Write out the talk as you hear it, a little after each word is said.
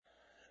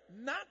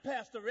not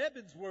Pastor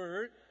Eben's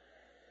word.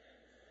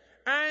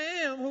 I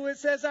am who it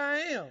says I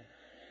am.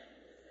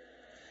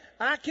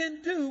 I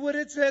can do what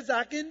it says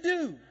I can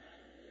do.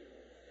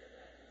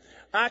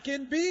 I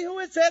can be who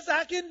it says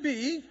I can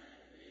be.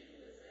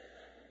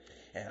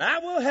 And I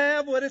will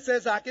have what it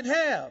says I can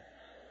have.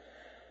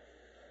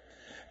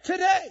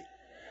 Today,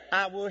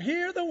 I will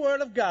hear the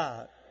word of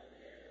God.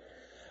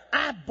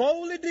 I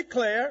boldly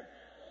declare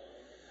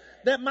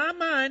that my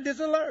mind is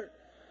alert.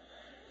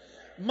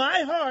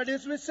 My heart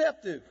is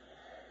receptive.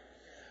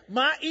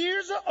 My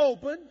ears are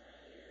open.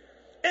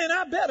 And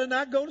I better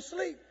not go to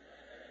sleep.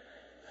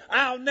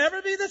 I'll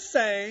never be the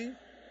same.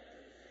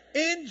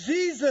 In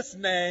Jesus'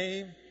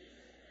 name,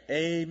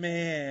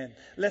 amen.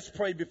 Let's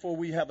pray before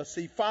we have a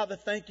seat. Father,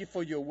 thank you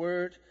for your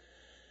word.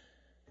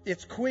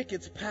 It's quick,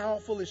 it's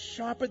powerful, it's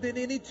sharper than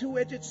any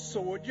two-edged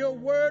sword. Your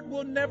word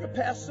will never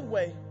pass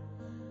away.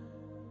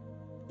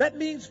 That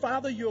means,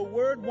 Father, your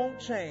word won't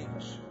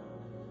change.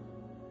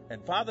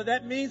 And Father,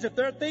 that means if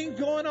there are things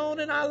going on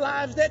in our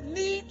lives that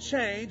need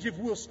change, if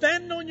we'll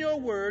stand on your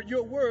word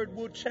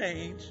will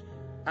change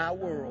our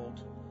world.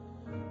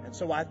 And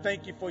so I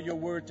thank you for your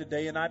word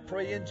today, and I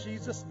pray in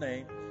Jesus'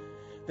 name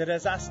that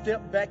as I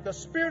step back, the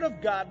Spirit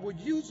of God will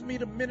use me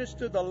to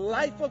minister the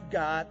life of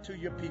God to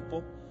your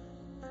people.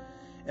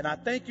 And I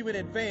thank you in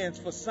advance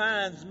for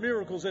signs,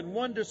 miracles, and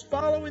wonders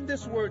following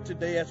this word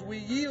today as we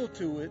yield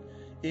to it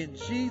in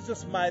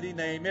Jesus' mighty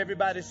name.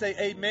 Everybody say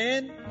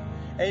amen.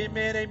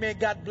 Amen, amen.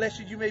 God bless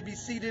you. You may be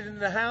seated in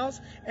the house,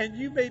 and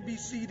you may be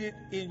seated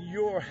in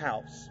your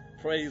house.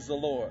 Praise the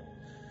Lord.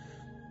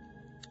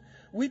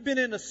 We've been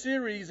in a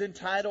series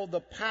entitled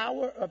The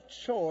Power of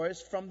Choice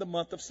from the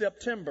month of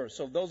September.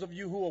 So those of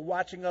you who are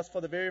watching us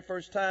for the very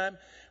first time,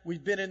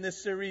 we've been in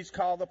this series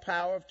called The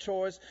Power of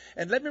Choice.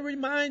 And let me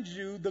remind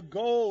you the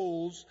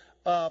goals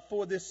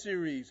for this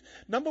series.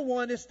 Number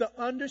one is to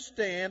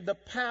understand the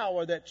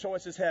power that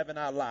choices have in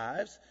our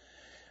lives,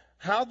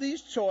 how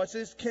these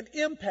choices can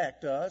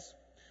impact us.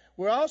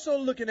 We're also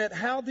looking at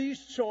how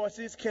these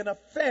choices can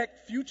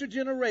affect future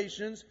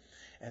generations,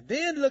 and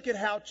then look at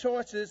how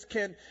choices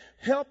can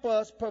help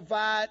us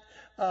provide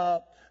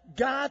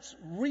God's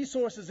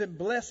resources and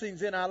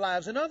blessings in our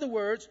lives. In other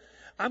words,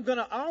 I'm going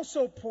to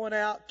also point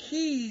out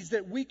keys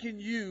that we can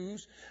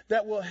use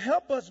that will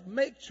help us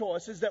make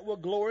choices that will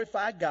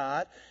glorify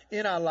God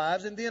in our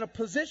lives and then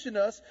position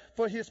us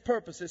for his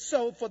purposes.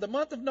 So for the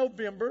month of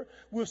November,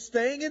 we're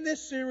staying in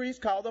this series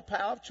called The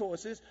Power of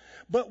Choices,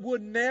 but we're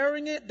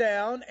narrowing it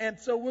down. And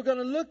so we're going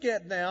to look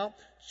at now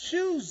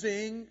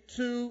choosing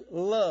to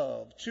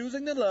love.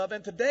 Choosing to love.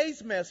 And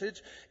today's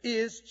message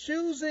is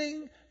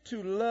choosing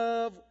to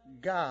love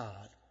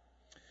God.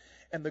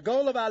 And the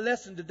goal of our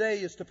lesson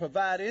today is to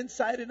provide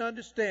insight and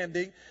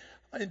understanding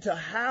into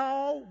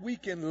how we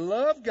can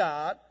love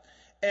God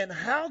and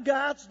how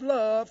God's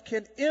love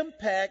can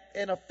impact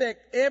and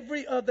affect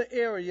every other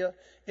area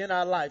in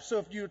our life. So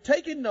if you're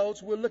taking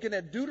notes, we're looking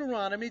at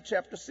Deuteronomy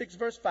chapter 6,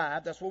 verse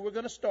 5. That's where we're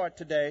going to start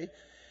today.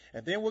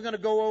 And then we're going to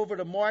go over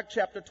to Mark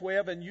chapter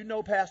 12. And you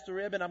know, Pastor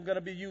Eben, I'm going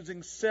to be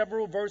using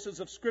several verses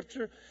of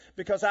Scripture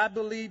because I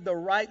believe the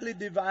rightly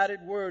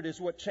divided word is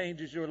what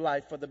changes your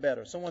life for the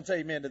better. Someone say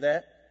amen to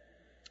that.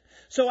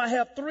 So I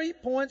have 3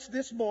 points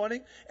this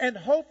morning, and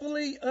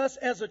hopefully us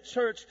as a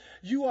church,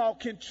 you all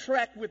can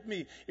track with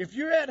me. If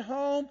you're at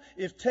home,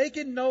 if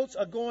taking notes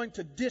are going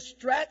to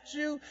distract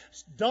you,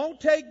 don't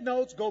take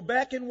notes. Go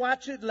back and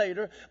watch it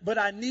later, but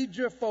I need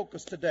your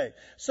focus today.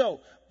 So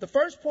the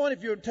first point,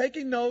 if you're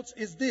taking notes,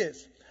 is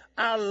this.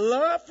 Our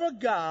love for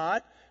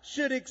God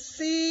should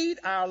exceed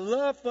our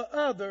love for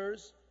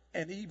others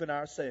and even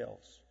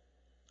ourselves.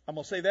 I'm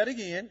going to say that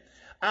again.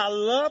 Our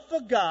love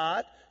for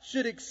God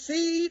should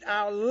exceed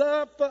our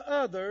love for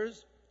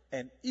others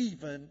and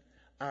even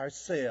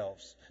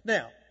ourselves.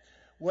 Now,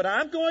 what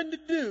I'm going to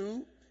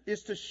do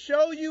is to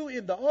show you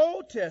in the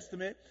Old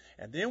Testament,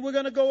 and then we're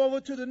going to go over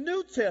to the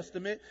New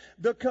Testament,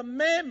 the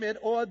commandment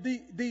or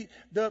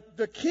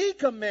the key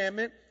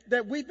commandment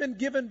that we've been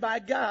given by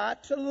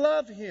God to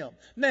love him.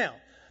 Now,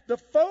 the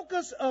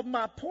focus of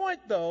my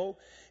point, though,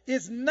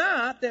 is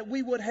not that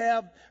we would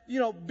have,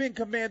 been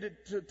commanded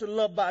to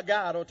love by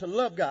God or to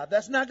love God.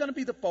 That's not going to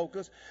be the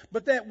focus,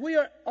 but that we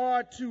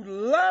are to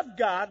love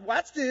God,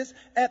 watch this,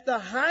 at the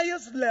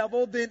highest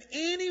level than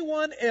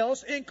anyone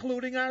else,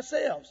 including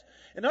ourselves.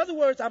 In other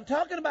words, I'm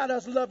talking about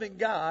us loving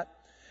God,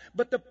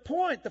 but the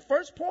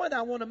first point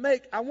I want to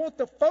make, I want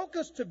the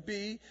focus to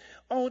be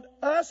on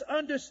us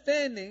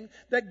understanding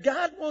that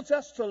God wants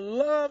us to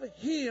love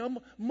him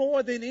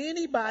more than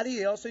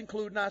anybody else,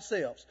 including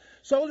ourselves.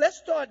 So let's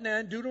start now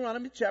in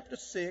Deuteronomy chapter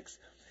 6.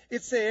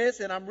 It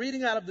says, and I'm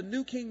reading out of the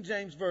New King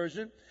James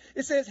Version,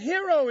 it says,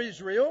 "Hear, O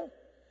Israel,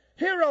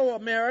 hear, O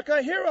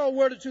America, hear, O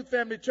Word of Truth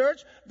Family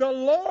Church, the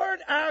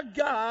Lord our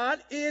God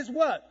is"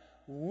 what?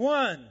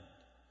 One.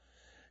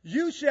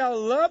 "You shall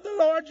love the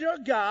Lord your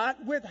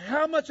God with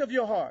how much of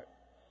your heart?"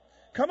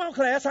 Come on,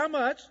 class, how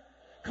much?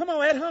 Come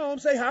on, at home,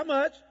 say how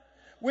much?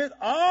 With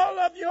all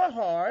of your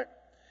heart,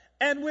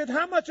 and with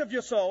how much of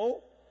your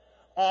soul?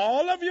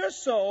 All of your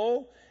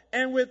soul,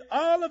 and with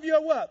all of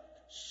your what?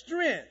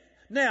 Strength.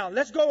 Now,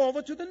 let's go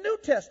over to the New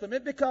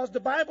Testament, because the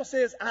Bible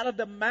says, out of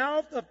the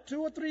mouth of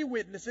 2 or 3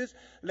 witnesses,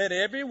 let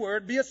every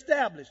word be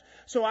established.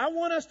 So I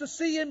want us to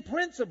see in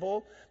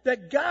principle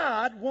that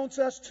God wants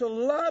us to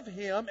love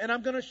him, and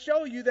I'm going to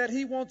show you that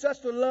he wants us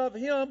to love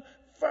him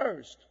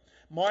first.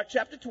 Mark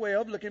chapter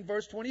 12, look in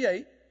verse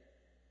 28.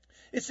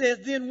 It says,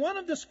 then one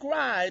of the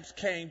scribes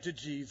came to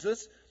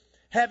Jesus,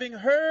 having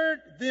heard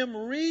them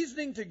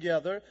reasoning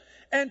together,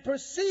 and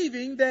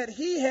perceiving that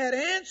he had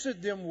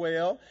answered them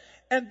well.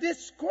 And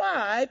this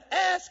scribe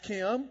asked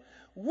him,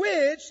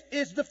 which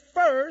is the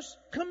first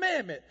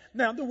commandment?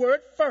 Now, the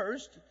word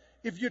first,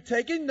 if you're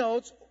taking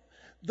notes,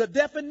 the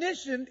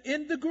definition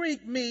in the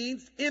Greek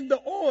means in the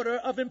order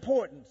of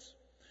importance.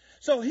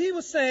 So he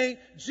was saying,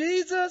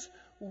 Jesus,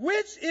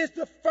 which is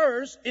the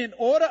first in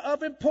order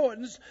of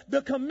importance,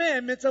 the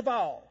commandments of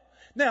all?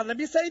 Now, let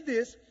me say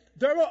this.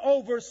 There were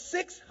over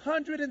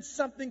 600 and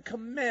something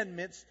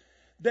commandments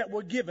that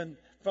were given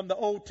from the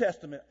Old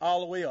Testament all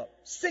the way up.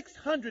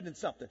 600 and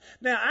something.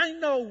 Now, I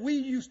know we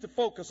used to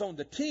focus on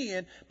the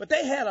 10, but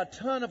they had a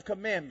ton of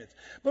commandments.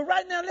 But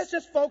right now, let's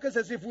just focus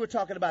as if we're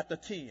talking about the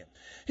 10.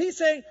 He's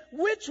saying,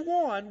 which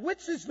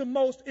is the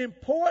most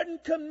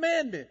important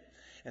commandment?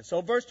 And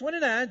so verse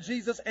 29,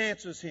 Jesus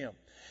answers him.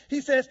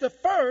 He says, the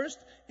first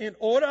in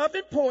order of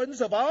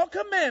importance of all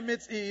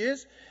commandments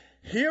is,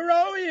 hear,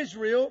 O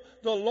Israel,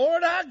 the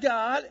Lord our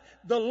God,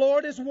 the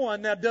Lord is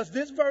one. Now, does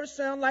this verse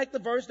sound like the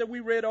verse that we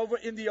read over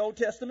in the Old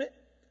Testament?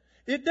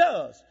 It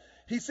does.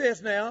 He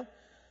says now,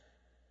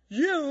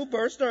 you,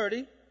 verse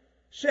 30,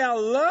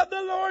 shall love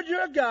the Lord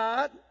your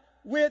God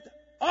with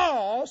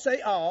all,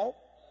 say all.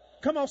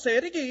 Come on, say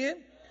it again.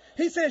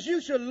 He says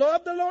you should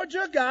love the Lord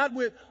your God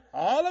with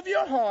all of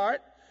your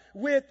heart,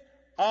 with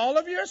all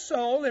of your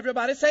soul.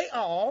 Everybody say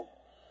all.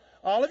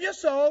 All of your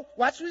soul.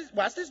 Watch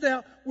this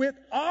now. With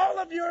all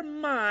of your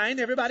mind.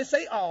 Everybody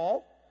say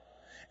all.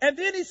 And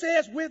then he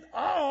says, with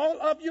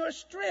all of your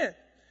strength.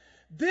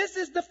 This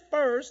is the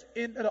first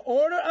in the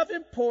order of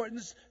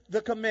importance,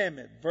 the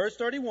commandment. Verse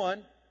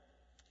 31.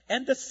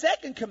 And the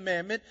second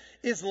commandment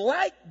is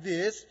like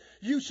this.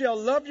 You shall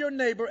love your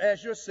neighbor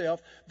as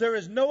yourself. There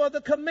is no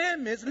other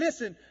commandments,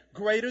 listen,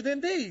 greater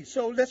than these.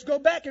 So let's go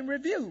back and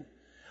review.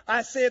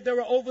 I said there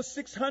were over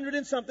 600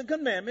 and something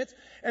commandments,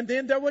 and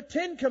then there were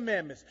 10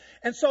 commandments.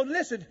 And so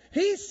listen,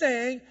 he's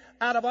saying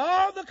out of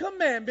all the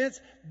commandments,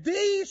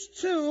 these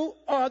 2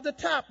 are the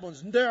top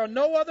ones. There are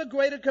no other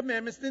greater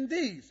commandments than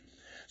these.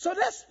 So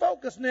let's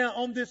focus now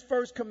on this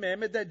first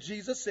commandment that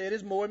Jesus said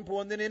is more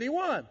important than any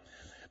one.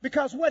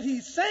 Because what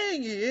he's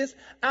saying is,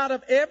 out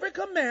of every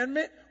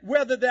commandment,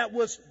 whether that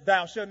was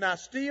thou shalt not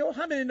steal,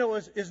 how many know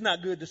it's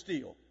not good to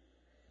steal?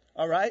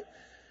 All right?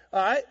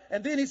 All right?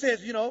 And then he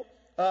says,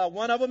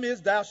 one of them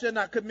is thou shalt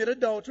not commit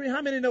adultery.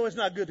 How many know it's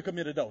not good to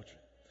commit adultery?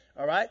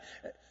 All right.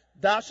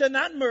 Thou shalt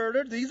not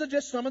murder. These are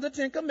just some of the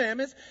 10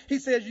 commandments. He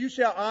says you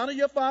shall honor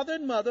your father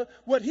and mother.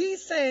 What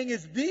he's saying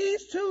is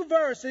these 2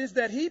 verses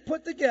that he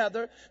put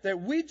together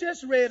that we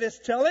just read is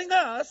telling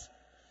us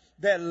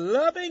that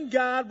loving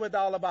God with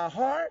all of our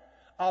heart,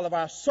 all of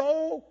our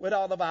soul, with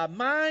all of our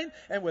mind,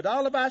 and with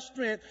all of our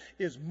strength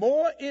is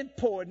more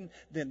important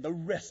than the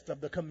rest of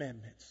the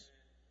commandments.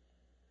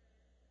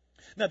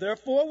 Now, there are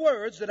 4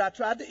 words that I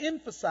tried to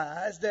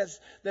emphasize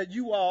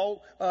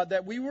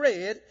that we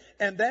read,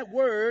 and that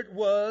word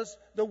was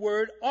the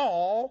word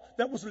all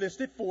that was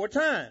listed 4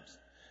 times.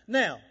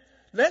 Now,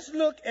 let's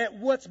look at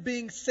what's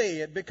being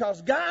said,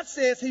 because God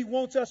says he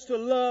wants us to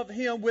love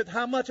him with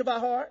how much of our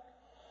heart?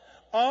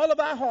 All of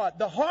our heart.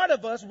 The heart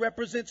of us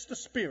represents the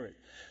spirit.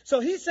 So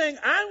he's saying,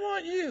 I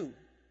want you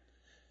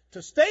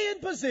to stay in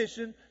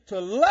position to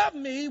love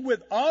me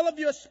with all of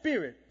your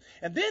spirit.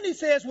 And then he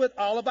says with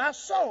all of our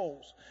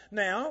souls.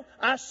 Now,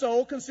 our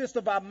soul consists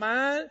of our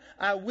mind,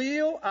 our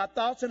will, our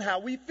thoughts, and how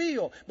we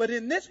feel. But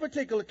in this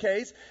particular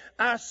case,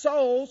 our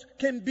souls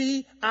can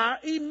be our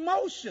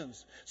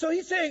emotions. So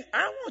he's saying,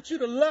 I want you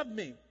to love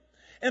me.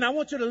 And I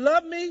want you to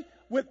love me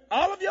with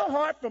all of your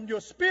heart from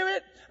your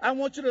spirit. I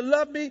want you to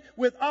love me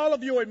with all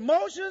of your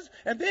emotions.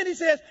 And then he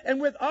says,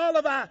 and with all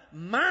of our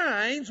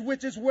minds,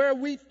 which is where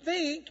we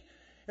think.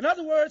 In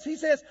other words, he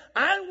says,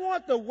 I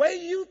want the way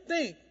you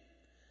think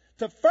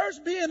to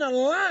first be in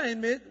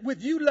alignment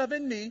with you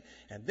loving me.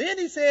 And then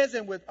he says,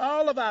 and with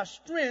all of our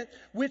strength,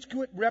 which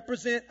could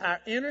represent our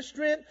inner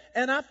strength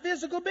and our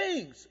physical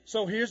beings.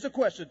 So here's the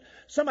question.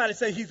 Somebody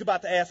say he's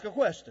about to ask a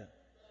question.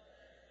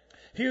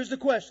 Here's the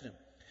question.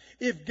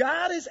 If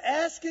God is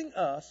asking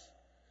us,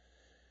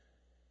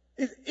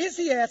 is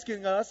he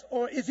asking us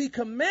or is he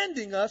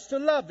commanding us to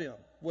love him?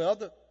 Well,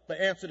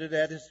 the answer to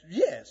that is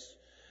yes.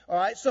 All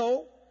right,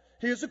 so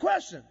here's the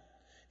question.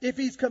 If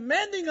he's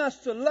commanding us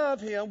to love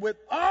him with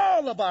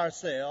all of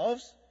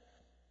ourselves,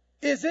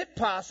 is it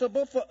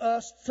possible for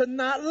us to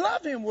not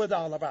love him with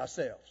all of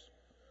ourselves?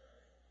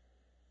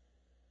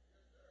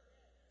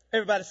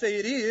 Everybody say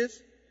it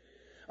is.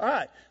 All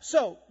right.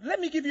 So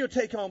let me give you a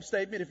take-home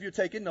statement if you're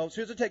taking notes.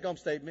 Here's a take-home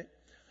statement.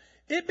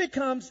 It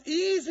becomes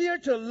easier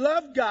to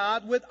love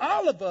God with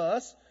all of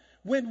us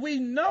when we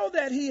know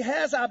that he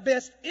has our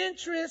best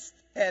interest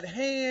at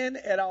hand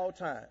at all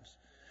times.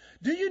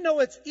 Do you know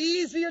it's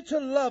easier to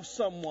love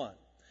someone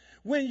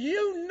when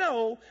you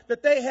know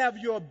that they have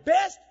your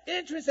best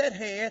interest at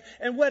hand,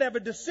 and whatever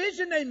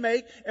decision they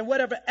make and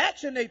whatever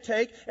action they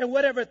take and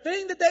whatever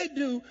thing that they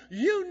do,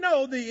 you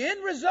know the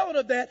end result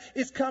of that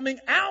is coming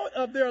out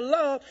of their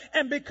love.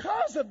 And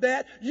because of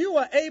that, you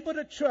are able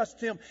to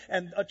trust them.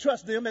 And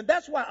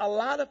that's why a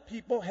lot of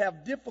people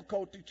have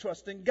difficulty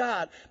trusting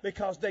God,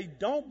 because they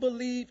don't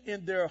believe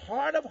in their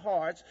heart of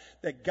hearts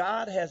that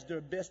God has their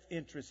best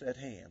interests at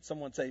hand.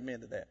 Someone say amen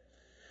to that.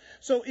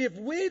 So if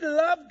we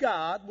love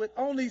God with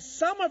only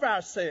some of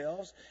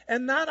ourselves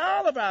and not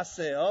all of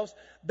ourselves,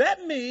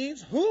 that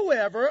means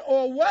whoever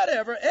or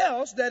whatever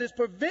else that is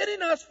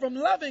preventing us from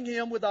loving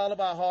him with all of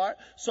our heart,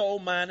 soul,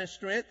 mind, and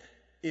strength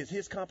is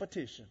his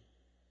competition.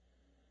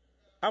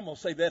 I'm going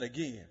to say that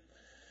again.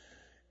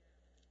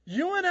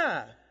 You and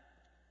I,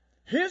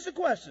 here's the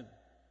question.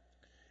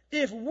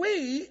 If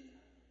we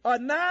are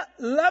not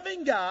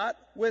loving God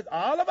with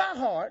all of our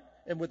heart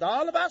and with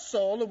all of our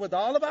soul and with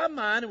all of our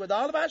mind and with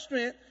all of our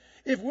strength,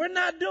 if we're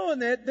not doing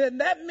that, then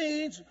that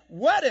means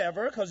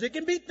whatever, because it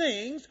can be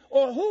things,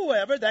 or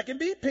whoever, that can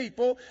be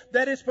people,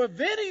 that is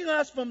preventing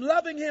us from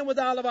loving him with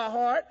all of our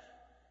heart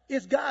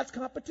is God's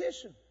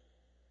competition.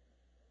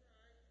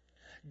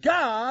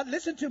 God,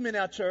 listen to me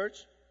now, church.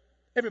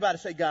 Everybody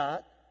say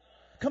God.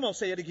 Come on,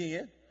 say it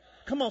again.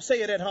 Come on,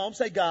 say it at home.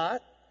 Say God.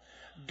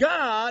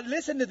 God,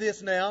 listen to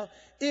this now,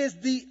 is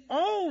the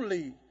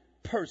only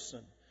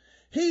person.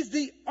 He's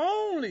the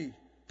only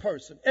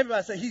person.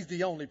 Everybody say he's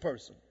the only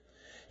person.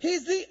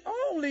 He's the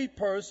only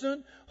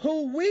person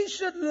who we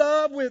should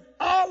love with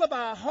all of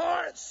our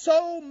heart,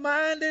 soul,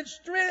 mind, and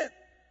strength.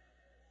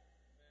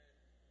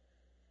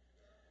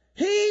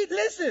 He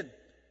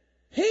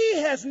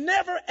has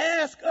never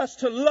asked us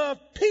to love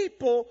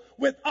people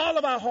with all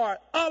of our heart,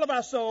 all of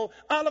our soul,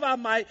 all of our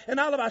might, and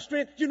all of our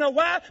strength. You know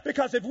why?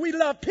 Because if we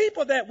love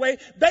people that way,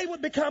 they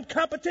would become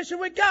competition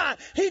with God.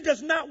 He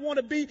does not want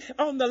to be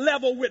on the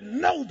level with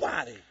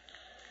nobody.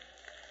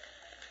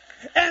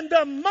 And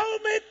the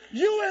moment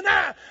you and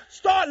I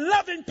start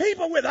loving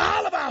people with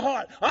all of our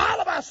heart, all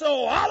of our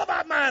soul, all of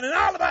our mind, and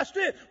all of our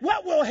strength,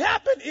 what will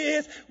happen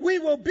is we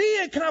will be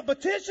in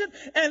competition.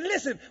 And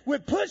listen,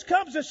 when push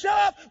comes to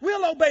shove,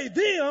 we'll obey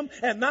them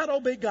and not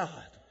obey God.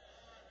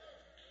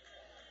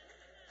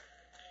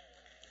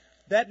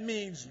 That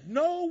means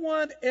no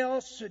one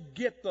else should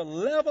get the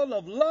level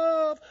of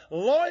love,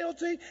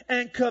 loyalty,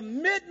 and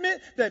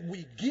commitment that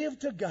we give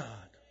to God.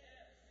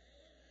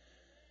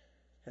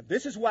 And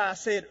this is why I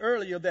said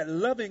earlier that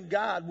loving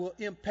God will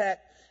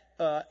impact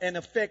and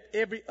affect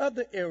every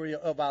other area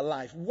of our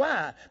life.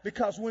 Why?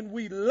 Because when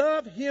we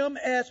love him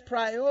as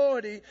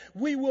priority,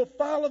 we will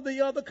follow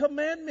the other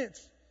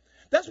commandments.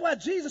 That's why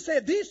Jesus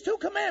said these 2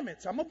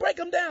 commandments. I'm going to break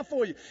them down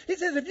for you. He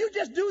says if you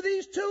just do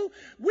these 2,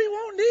 we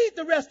won't need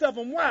the rest of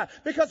them. Why?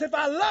 Because if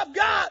I love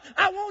God,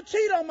 I won't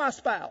cheat on my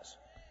spouse.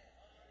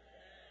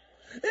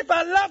 If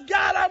I love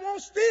God, I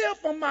won't steal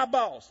from my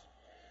boss.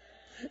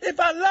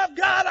 If I love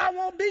God, I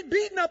won't be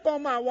beating up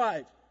on my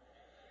wife.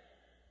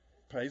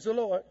 Praise the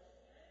Lord.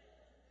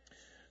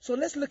 So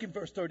let's look at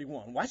verse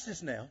 31. Watch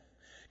this now.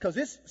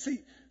 Because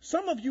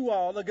some of you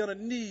all are going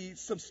to need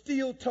some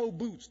steel-toe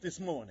boots this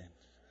morning.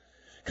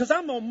 Because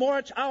I'm going to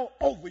march out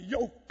over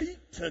your feet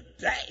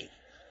today.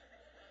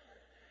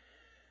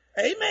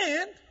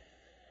 Amen.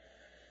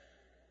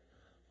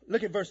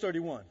 Look at verse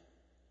 31.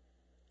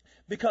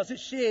 Because it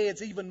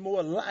sheds even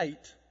more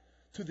light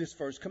to this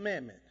first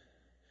commandment.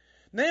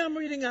 Now I'm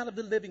reading out of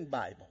the Living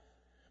Bible.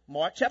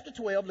 Mark chapter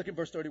 12, look at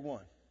verse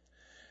 31.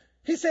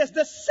 He says,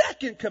 the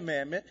second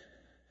commandment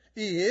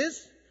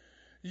is,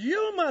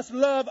 you must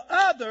love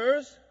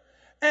others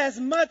as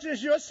much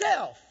as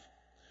yourself.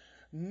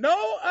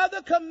 No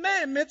other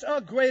commandments are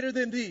greater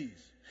than these.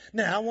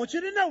 Now I want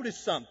you to notice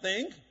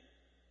something.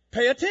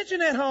 Pay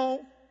attention at home.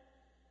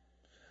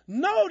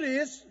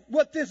 Notice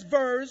what this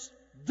verse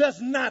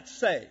does not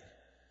say.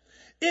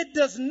 It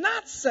does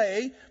not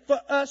say for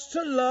us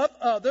to love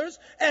others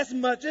as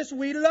much as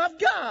we love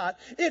God.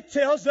 It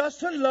tells us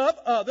to love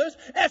others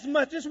as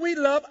much as we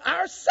love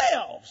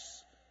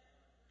ourselves.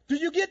 Do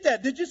you get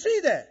that? Did you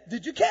see that?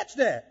 Did you catch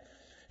that?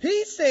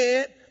 He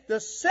said the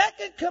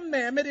second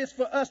commandment is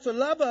for us to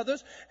love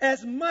others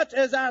as much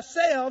as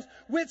ourselves,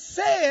 which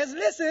says,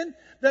 listen,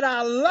 that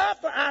our love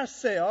for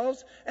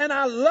ourselves and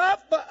our love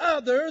for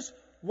others,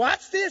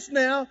 watch this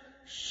now,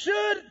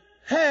 should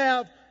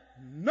have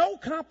no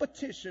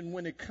competition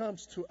when it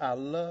comes to our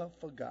love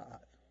for God.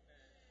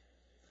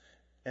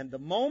 And the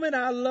moment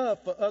our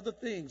love for other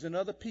things and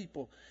other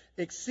people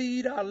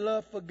exceed our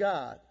love for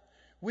God,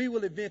 we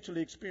will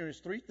eventually experience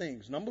 3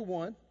 things. Number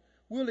 1,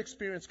 we'll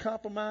experience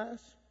compromise,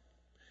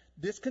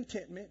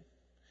 discontentment,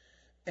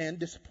 and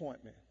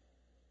disappointment.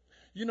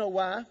 You know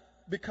why?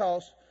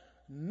 Because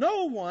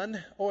no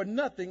one or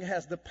nothing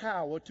has the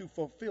power to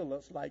fulfill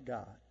us like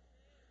God.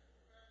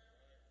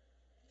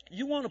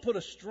 You want to put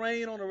a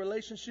strain on a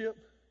relationship?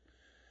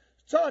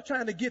 Start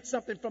trying to get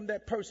something from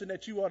that person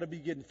that you ought to be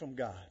getting from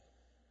God.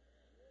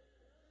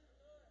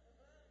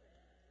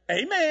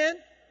 Amen.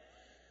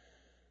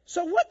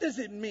 So what does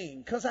it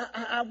mean? Because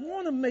I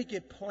want to make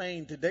it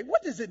plain today.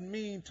 What does it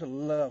mean to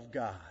love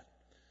God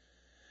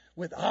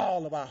with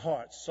all of our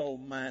heart, soul,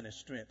 mind, and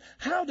strength?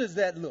 How does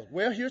that look?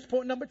 Well, here's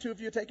point number 2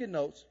 if you're taking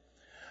notes.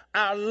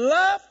 Our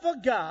love for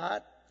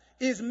God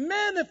is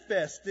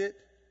manifested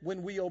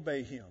when we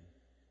obey him.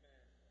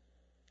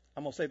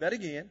 I'm going to say that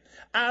again.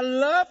 Our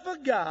love for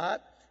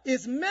God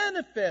is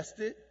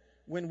manifested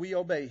when we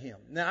obey him.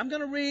 Now, I'm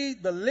going to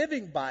read the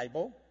Living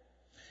Bible,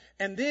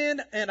 and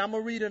I'm going to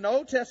read an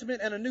Old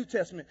Testament and a New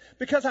Testament,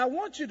 because I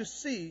want you to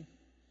see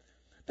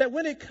that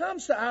when it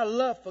comes to our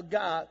love for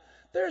God,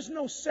 there's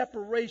no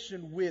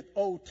separation with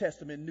Old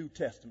Testament, New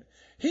Testament.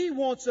 He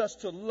wants us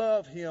to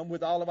love him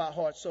with all of our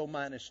heart, soul,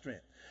 mind, and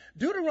strength.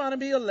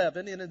 Deuteronomy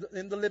 11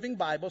 in the Living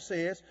Bible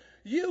says,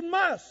 you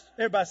must.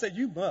 Everybody say,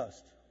 you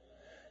must.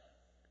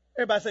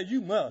 Everybody say,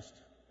 you must.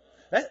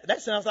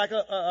 That sounds like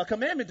a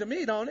commandment to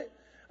me, don't it?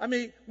 I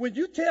mean, when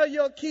you tell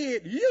your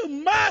kid, you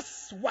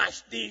must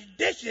wash these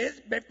dishes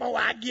before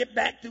I get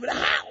back to the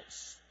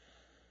house.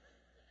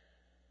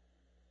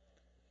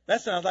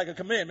 That sounds like a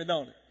commandment,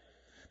 don't it?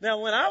 Now,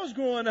 when I was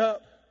growing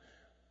up,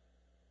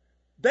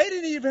 they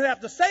didn't even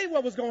have to say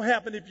what was going to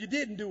happen if you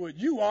didn't do it.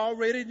 You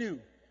already knew.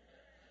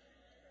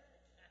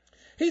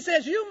 He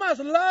says, you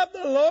must love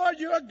the Lord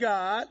your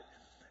God.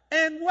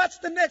 And what's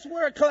the next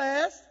word,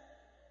 class?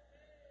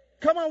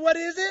 Come on, what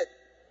is it?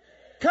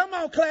 Come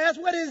on, class,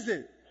 what is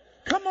it?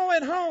 Come on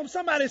at home,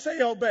 somebody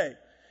say obey.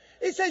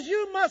 He says,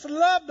 you must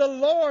love the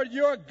Lord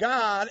your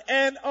God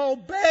and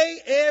obey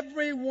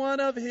every one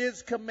of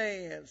his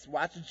commands.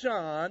 Watch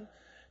John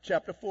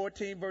chapter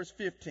 14, verse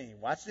 15.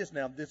 Watch this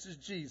now. This is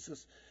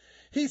Jesus.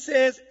 He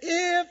says,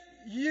 if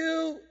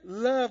you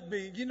love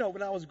me, you know,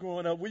 when I was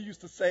growing up, we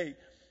used to say,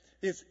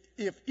 if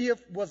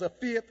was a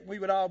fifth, we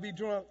would all be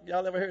drunk.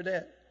 Y'all ever heard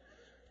that?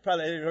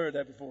 Probably ain't heard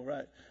that before,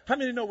 right? How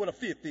many know what a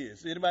fifth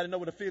is? Anybody know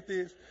what a fifth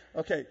is?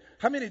 Okay.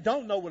 How many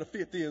don't know what a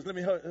fifth is? Let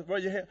me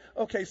raise your hand.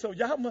 Okay, so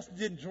y'all must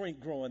didn't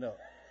drink growing up.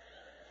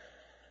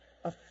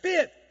 A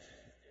fifth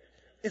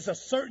is a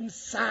certain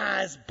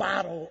size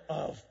bottle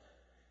of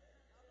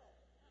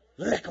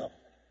liquor.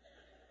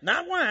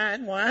 Not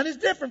wine. Wine is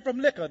different from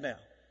liquor now.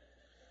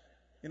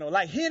 You know,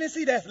 like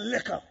Hennessy, that's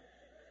liquor.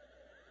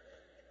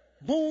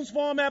 Boone's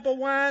Farm apple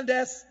wine,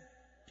 that's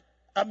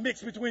a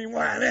mix between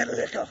wine and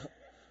liquor.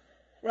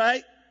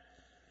 Right?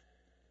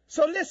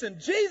 So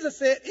listen, Jesus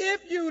said,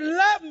 if you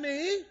love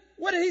me,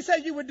 what did he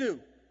say you would do?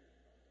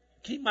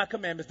 Keep my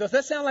commandments. Does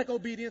that sound like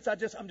obedience?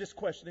 I'm just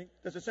questioning.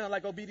 Does it sound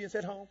like obedience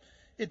at home?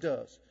 It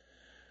does.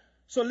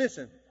 So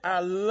listen,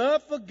 our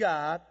love for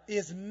God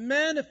is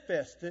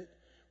manifested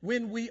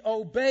when we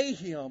obey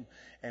him.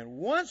 And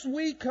once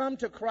we come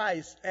to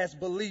Christ as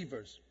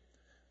believers,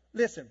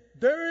 listen,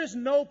 there is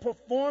no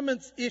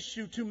performance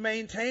issue to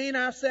maintain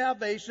our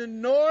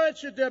salvation, nor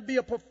should there be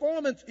a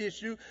performance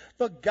issue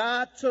for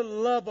God to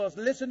love us.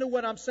 Listen to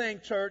what I'm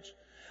saying, church.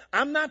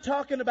 I'm not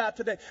talking about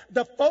today.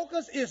 The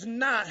focus is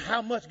not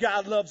how much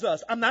God loves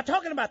us. I'm not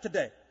talking about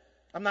today.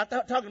 I'm not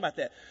talking about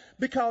that.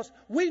 Because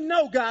we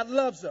know God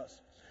loves us.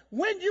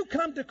 When you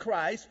come to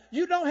Christ,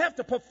 you don't have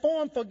to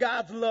perform for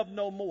God's love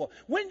no more.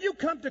 When you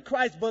come to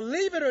Christ,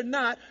 believe it or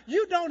not,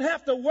 you don't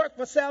have to work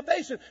for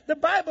salvation. The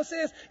Bible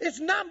says it's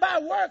not by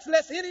works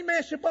lest any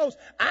man should boast.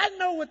 I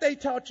know what they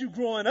taught you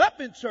growing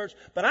up in church,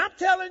 but I'm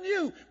telling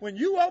you, when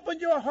you open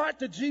your heart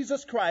to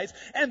Jesus Christ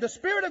and the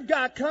Spirit of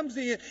God comes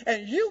in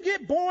and you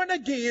get born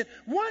again,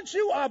 once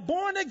you are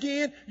born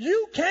again,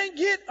 you can't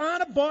get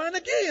unborn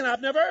again.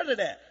 I've never heard of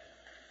that.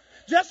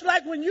 Just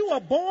like when you are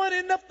born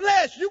in the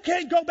flesh, you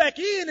can't go back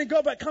in and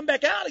come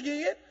back out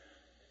again.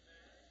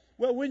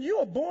 Well, when you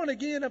are born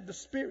again of the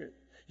Spirit,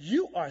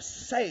 you are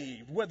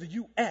saved, whether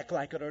you act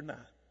like it or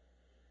not.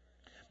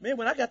 Man,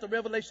 when I got the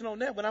revelation on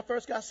that, when I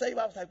first got saved,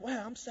 I was like,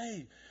 wow, I'm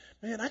saved.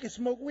 Man, I can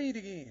smoke weed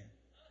again.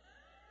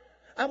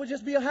 I would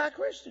just be a high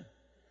Christian.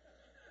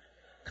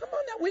 Come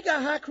on now, we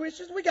got high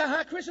Christians. We got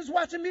high Christians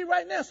watching me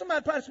right now.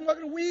 Somebody probably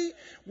smoking weed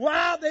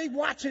while they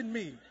watching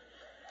me.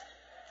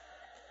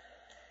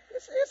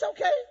 It's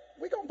okay.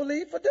 We're going to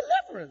believe for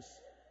deliverance.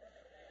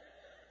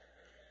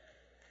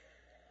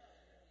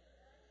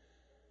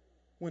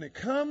 When it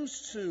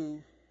comes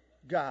to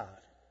God,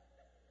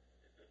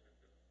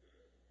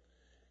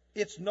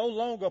 it's no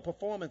longer a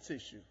performance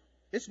issue.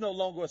 It's no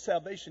longer a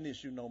salvation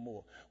issue no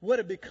more. What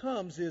it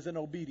becomes is an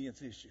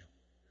obedience issue.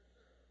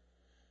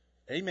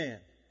 Amen.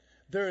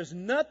 There is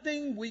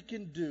nothing we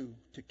can do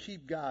to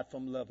keep God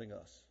from loving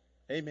us.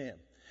 Amen.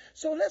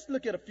 So let's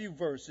look at a few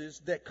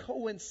verses that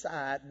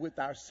coincide with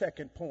our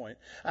second point.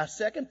 Our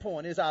second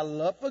point is our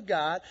love for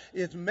God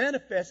is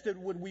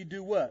manifested when we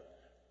do what?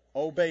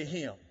 Obey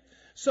him.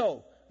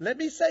 So let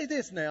me say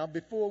this now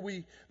before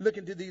we look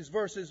into these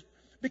verses,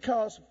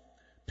 because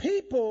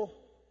people,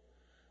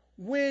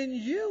 when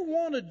you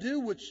want to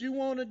do what you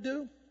want to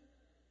do,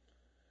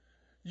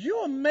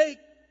 you'll make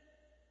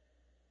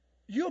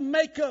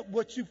up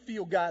what you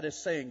feel God is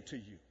saying to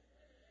you.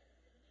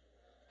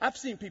 I've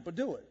seen people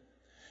do it.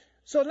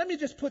 So let me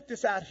just put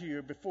this out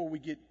here before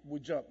we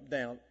jump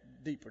down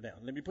deeper down.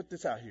 Let me put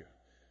this out here.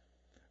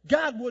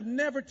 God will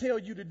never tell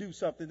you to do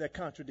something that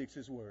contradicts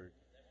his word.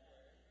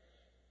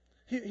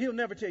 He'll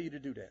never tell you to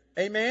do that.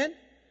 Amen?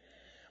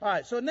 All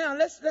right, so now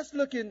let's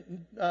look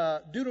in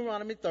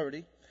Deuteronomy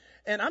 30.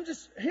 And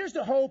here's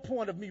the whole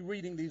point of me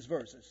reading these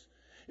verses.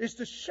 Is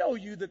to show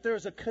you that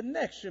there's a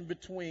connection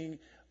between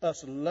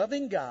us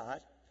loving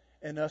God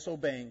and us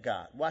obeying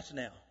God. Watch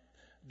now.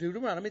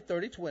 Deuteronomy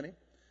 30:20.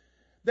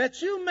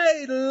 That you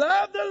may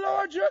love the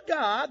Lord your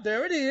God.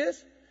 There it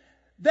is.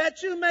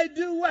 That you may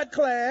do what,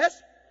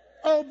 class?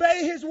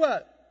 Obey his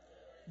what?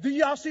 Do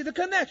y'all see the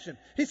connection?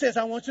 He says,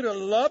 I want you to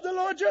love the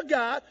Lord your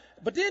God.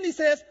 But then he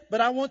says,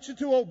 but I want you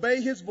to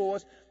obey his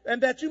voice,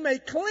 and that you may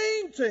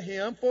cling to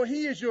him, for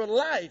he is your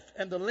life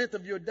and the length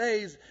of your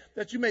days,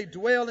 that you may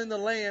dwell in the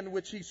land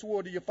which he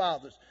swore to your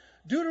fathers.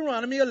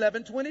 Deuteronomy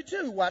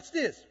 11:22. Watch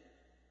this.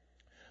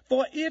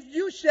 For if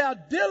you shall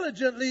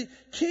diligently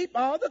keep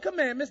all the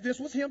commandments, this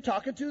was him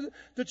talking to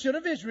the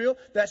children of Israel.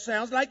 That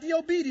sounds like the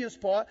obedience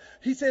part.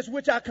 He says,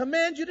 which I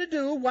command you to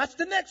do. Watch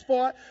the next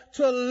part.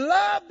 To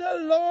love the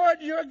Lord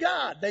your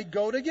God. They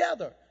go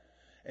together.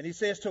 And he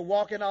says to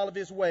walk in all of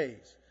his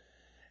ways.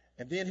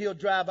 And then he'll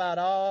drive out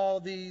all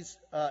these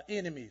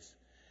enemies.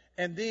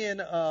 And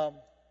then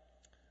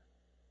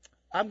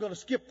I'm going to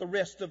skip the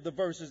rest of the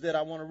verses that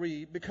I want to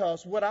read,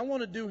 because what I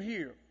want to do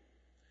here,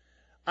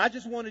 I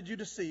just wanted you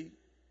to see,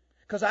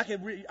 because I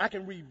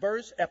can read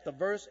verse after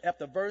verse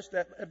after verse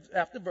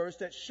after verse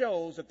that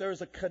shows that there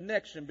is a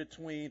connection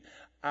between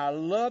our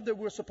love that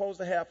we're supposed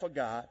to have for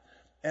God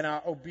and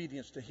our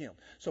obedience to him.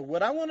 So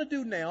what I want to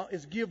do now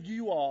is give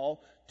you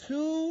all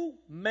two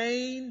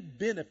main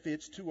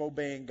benefits to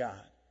obeying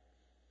God.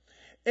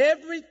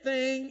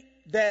 Everything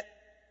that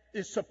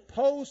is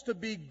supposed to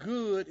be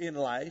good in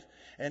life,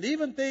 and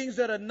even things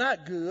that are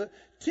not good,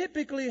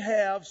 typically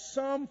have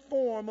some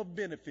form of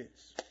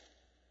benefits.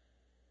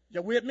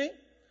 You with me?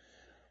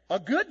 A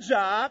good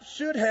job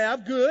should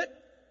have good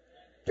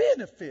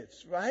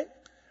benefits, right?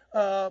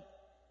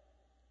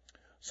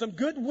 Some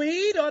good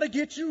weed ought to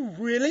get you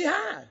really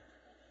high.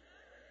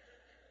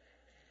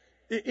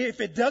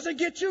 If it doesn't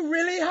get you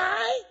really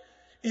high,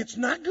 it's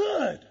not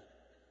good,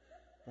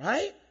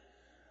 right?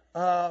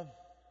 A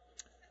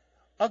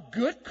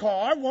good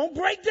car won't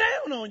break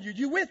down on you.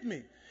 You with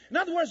me? In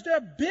other words, there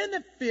are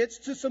benefits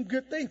to some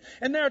good things.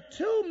 And there are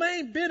two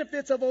main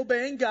benefits of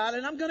obeying God,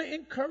 and I'm going to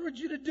encourage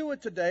you to do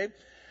it today.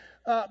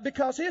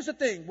 Because here's the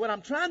thing. What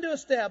I'm trying to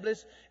establish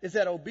is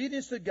that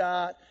obedience to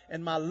God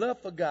and my love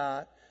for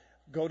God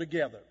go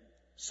together.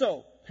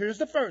 So, here's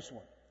the first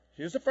one.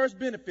 Here's the first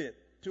benefit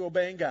to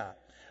obeying God.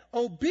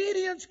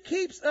 Obedience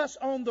keeps us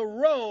on the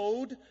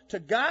road to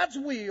God's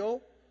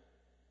will.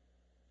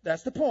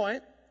 That's the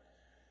point.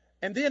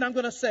 And then I'm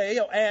going to say,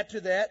 or add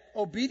to that,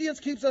 obedience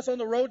keeps us on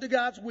the road to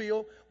God's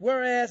will,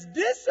 whereas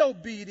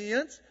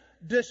disobedience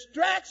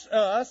distracts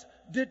us,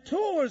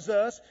 detours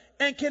us,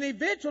 and can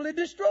eventually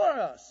destroy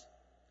us.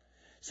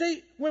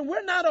 See, when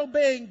we're not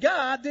obeying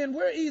God, then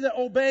we're either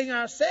obeying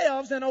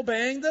ourselves and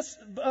obeying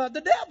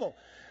the devil.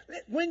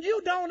 When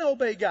you don't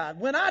obey God,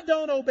 when I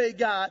don't obey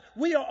God,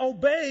 we are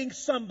obeying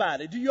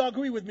somebody. Do you all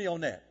agree with me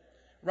on that?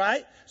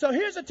 Right? So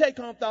here's a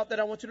take-home thought that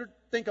I want you to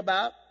think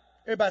about.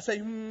 Everybody say,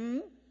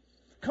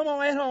 Come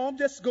on at home,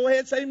 just go ahead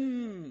and say,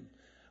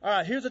 All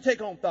right, here's a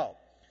take-home thought.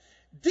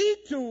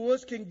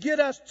 Detours can get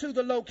us to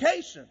the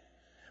location,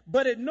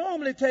 but it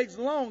normally takes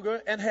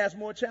longer and has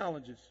more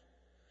challenges.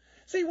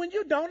 See, when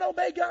you don't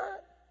obey God,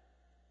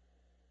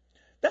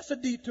 that's a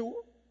detour.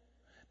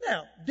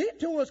 Now,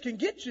 detours can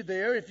get you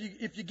there if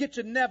you get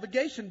your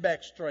navigation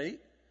back straight,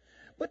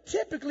 but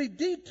typically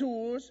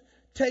detours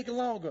take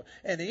longer.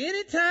 And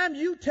anytime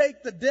you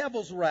take the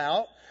devil's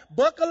route,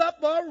 buckle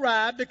up for a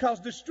ride, because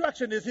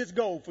destruction is his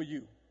goal for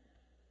you.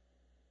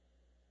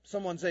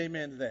 Someone say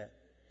amen to that.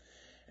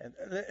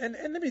 And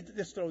let me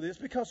just throw this,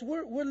 because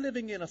we're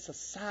living in a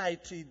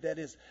society that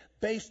is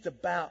based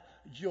about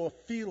your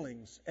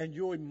feelings and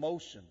your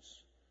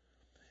emotions.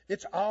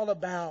 It's all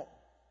about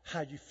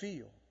how you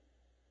feel.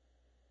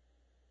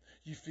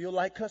 You feel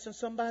like cussing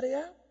somebody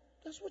out?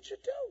 That's what you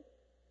do.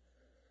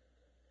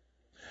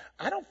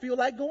 I don't feel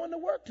like going to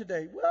work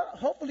today. Well,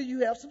 hopefully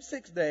you have some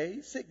sick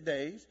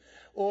days,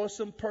 or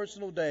some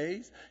personal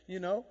days,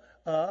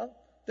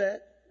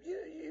 that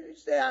you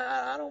say,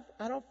 I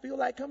don't feel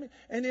like coming.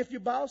 And if your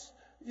boss,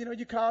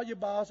 you call your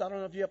boss, I don't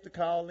know if you have to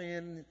call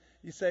in,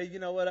 you say, you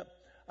know what,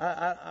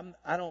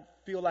 I don't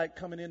feel like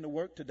coming into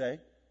work today.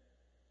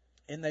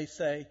 And they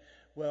say,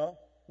 well,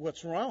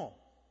 what's wrong?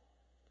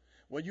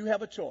 Well, you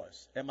have a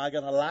choice. Am I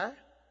going to lie,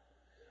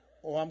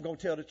 or I'm going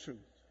to tell the truth?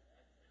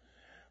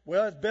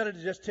 Well, it's better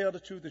to just tell the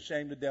truth and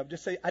shame the devil.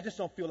 Just say, I just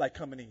don't feel like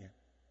coming in.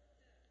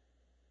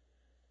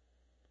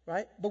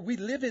 Right? But we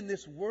live in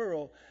this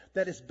world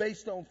that is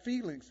based on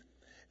feelings.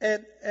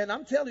 And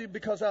I'm telling you,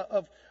 because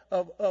of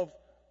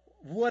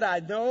what I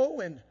know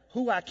and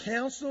who I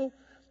counsel,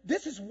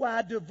 this is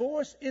why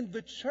divorce in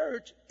the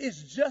church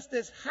is just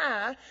as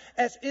high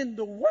as in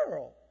the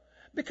world.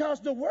 Because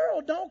the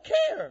world don't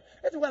care.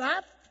 It's, well,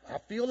 I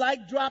feel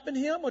like dropping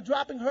him or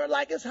dropping her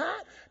like it's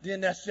hot. Then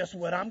that's just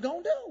what I'm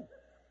going to do.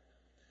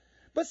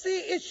 But see,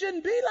 it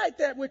shouldn't be like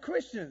that with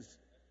Christians.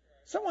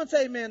 Someone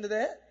say amen to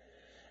that.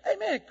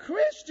 Amen.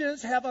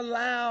 Christians have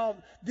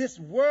allowed this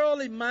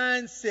worldly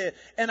mindset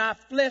and our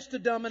flesh to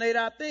dominate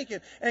our thinking.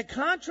 And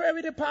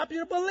contrary to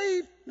popular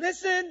belief,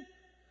 listen,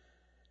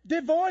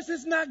 divorce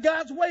is not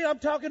God's way. I'm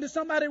talking to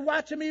somebody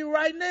watching me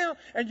right now,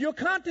 and you're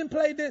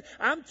contemplating it.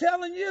 I'm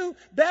telling you,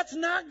 that's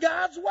not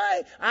God's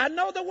way. I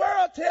know the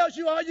world tells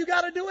you all you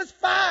got to do is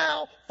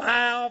file.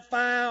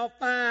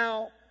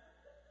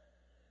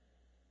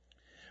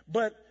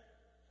 But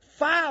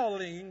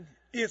filing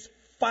is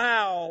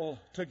foul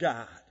to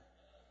God.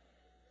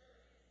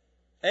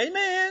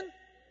 Amen.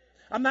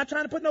 I'm not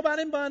trying to put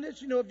nobody in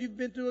bondage. You know, if you've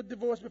been through a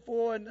divorce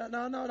before, and no,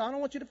 I don't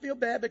want you to feel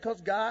bad,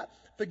 because God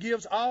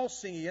forgives all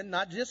sin,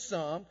 not just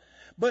some.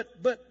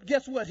 But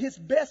guess what? His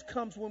best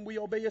comes when we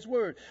obey his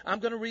word. I'm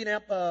going to read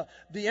the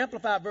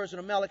Amplified version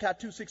of Malachi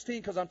 2:16,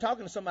 because I'm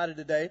talking to somebody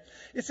today.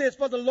 It says,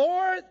 "For the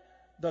Lord,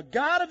 the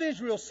God of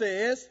Israel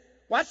says,"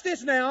 watch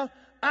this now,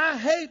 "I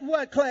hate"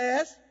 what,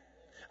 class?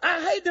 I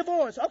hate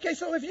divorce. Okay,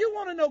 so if you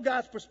want to know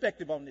God's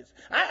perspective on this,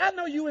 I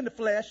know you in the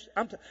flesh.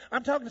 I'm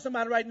talking to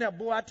somebody right now.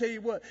 Boy, I tell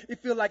you what,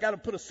 it feels like I done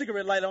put a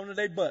cigarette lighter under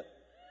their butt.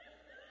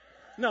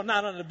 No,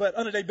 not under the butt,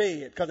 under their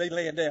bed, because they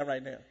laying down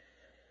right now.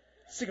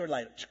 Cigarette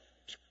lighter.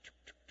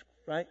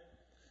 Right?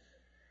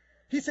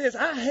 He says,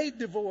 "I hate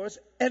divorce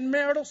and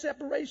marital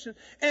separation,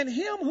 and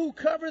him who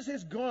covers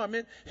his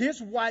garment,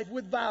 his wife,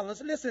 with violence."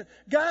 Listen,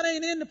 God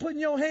ain't into putting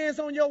your hands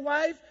on your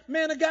wife.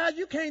 Man of God,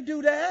 you can't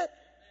do that.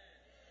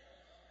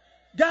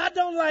 God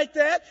don't like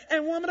that.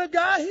 And woman of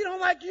God, he don't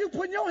like you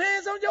putting your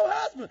hands on your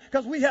husband,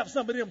 because we have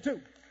some of them too.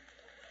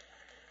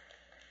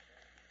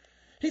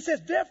 He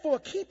says, "Therefore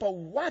keep a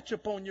watch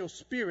upon your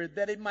spirit,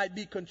 that it might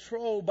be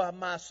controlled by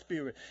my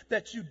spirit,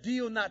 that you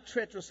deal not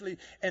treacherously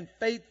and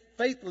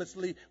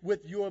faithlessly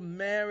with your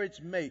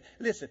marriage mate."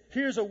 Listen,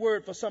 here's a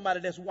word for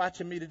somebody that's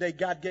watching me today.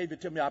 God gave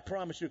it to me, I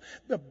promise you.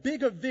 The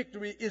bigger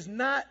victory is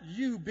not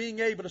you being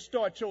able to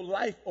start your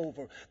life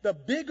over. The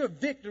bigger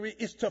victory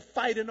is to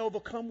fight and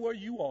overcome where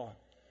you are.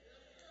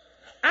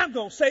 I'm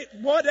going to say,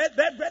 boy,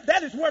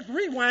 that is worth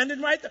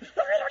rewinding right there.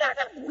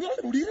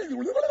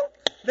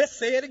 Let's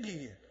say it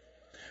again.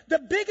 The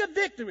bigger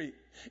victory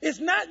is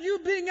not you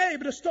being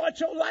able to start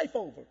your life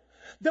over.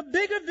 The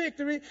bigger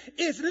victory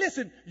is,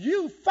 listen,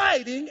 you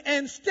fighting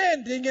and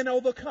standing and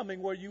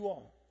overcoming where you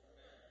are.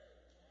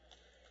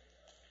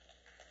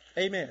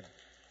 Amen.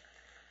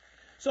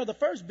 So the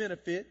first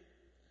benefit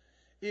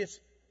is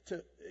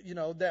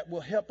that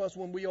will help us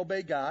when we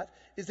obey God,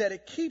 is that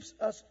it keeps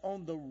us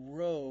on the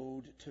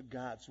road to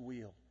God's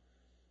will.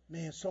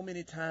 Man, so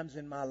many times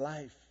in my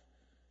life,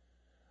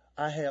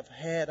 I have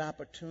had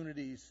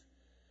opportunities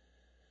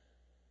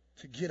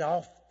to get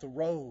off the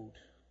road.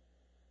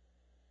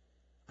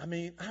 I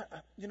mean,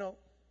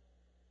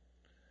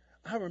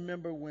 I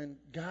remember when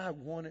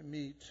God wanted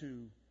me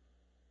to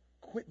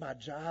quit my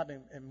job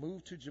and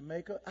move to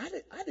Jamaica.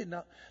 I did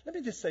not. Let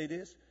me just say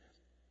this.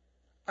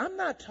 I'm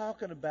not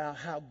talking about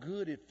how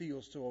good it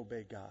feels to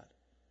obey God,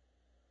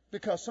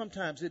 because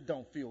sometimes it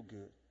don't feel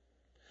good.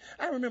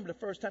 I remember the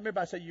first time,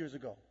 everybody say years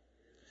ago.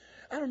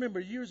 I remember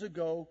years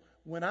ago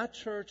when our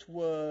church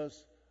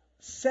was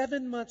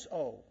 7 months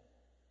old.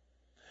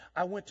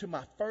 I went to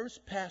my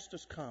first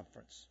pastor's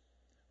conference,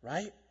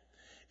 right?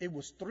 It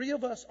was 3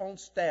 of us on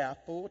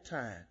staff full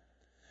time.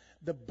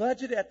 The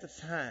budget at the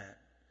time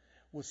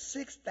was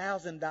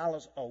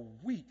 $6,000 a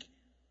week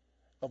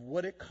of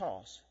what it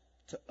cost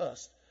to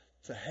us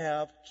to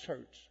have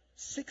church.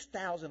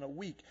 $6,000 a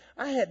week.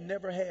 I had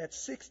never had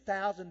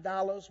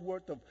 $6,000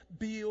 worth of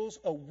bills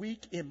a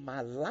week in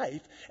my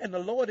life. And the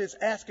Lord is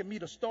asking me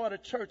to start a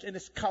church, and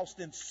it's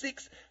costing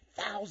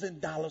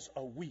 $6,000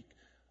 a week.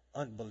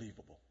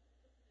 Unbelievable.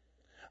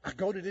 I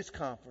go to this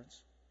conference,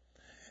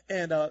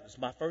 and it's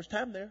my first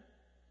time there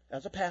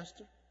as a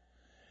pastor.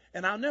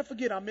 And I'll never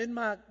forget, I'm in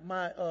my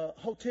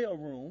hotel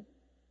room,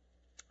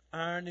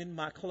 ironing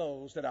my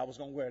clothes that I was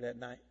going to wear that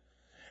night.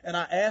 And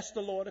I asked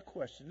the Lord a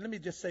question. Let me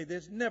just say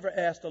this. Never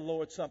ask the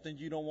Lord something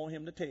you don't want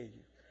him to tell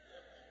you.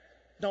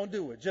 Don't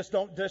do it. Just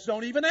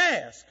don't even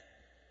ask.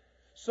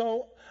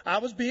 So I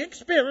was being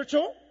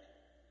spiritual.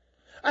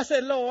 I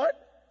said, "Lord,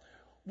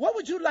 what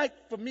would you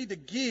like for me to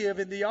give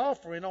in the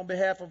offering on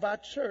behalf of our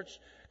church?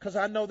 Because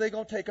I know they're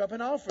going to take up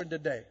an offering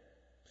today."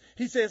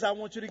 He says, "I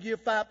want you to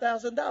give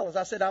 $5,000.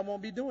 I said, "I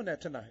won't be doing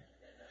that tonight."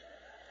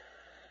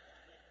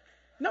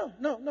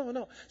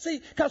 No. See,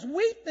 because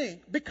we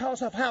think,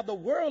 because of how the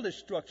world is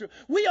structured,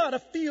 we ought to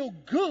feel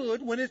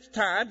good when it's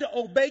time to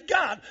obey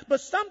God.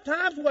 But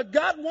sometimes what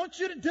God wants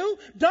you to do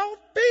don't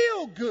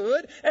feel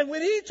good. And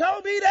when he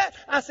told me that,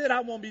 I said, "I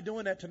won't be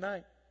doing that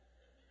tonight."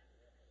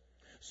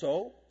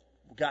 So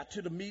we got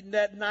to the meeting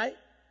that night.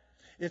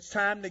 It's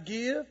time to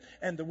give.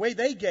 And the way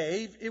they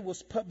gave, it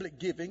was public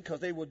giving, because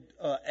they would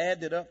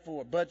add it up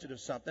for a budget or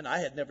something. I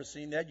had never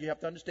seen that. You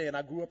have to understand,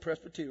 I grew up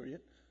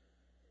Presbyterian,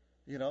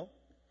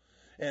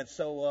 And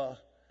so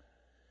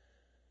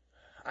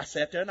I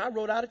sat there and I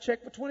wrote out a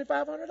check for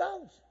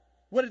 $2,500.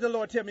 What did the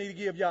Lord tell me to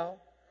give, y'all?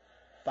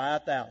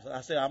 5,000.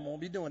 I said, I'm going to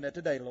be doing that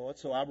today, Lord.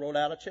 So I wrote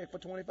out a check for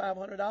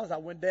 $2,500. I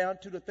went down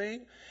to the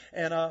thing,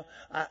 and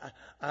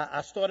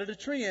I started a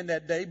tree in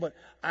that day. But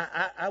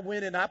I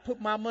went and I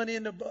put my money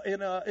in the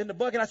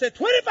bucket. And I said,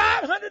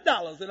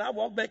 $2,500. And I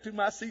walked back to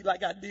my seat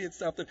like I did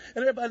something.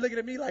 And everybody looking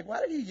at me like,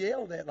 why did he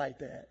yell that like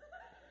that?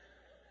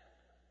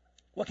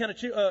 What kind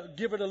of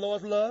giver the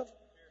Lord love?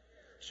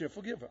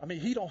 Cheerful giver. I mean,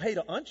 he don't hate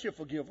an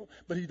uncheerful giver,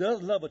 but he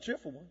does love a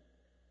cheerful one.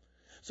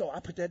 So I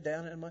put that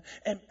down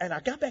and I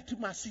got back to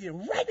my seat,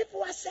 and right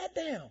before I sat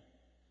down,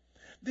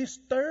 this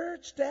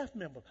third staff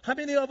member, how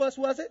many of us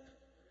was it?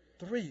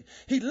 3.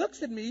 He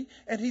looks at me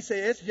and he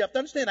says, you have to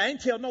understand, I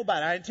ain't tell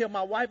nobody. I didn't tell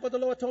my wife what the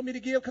Lord told me to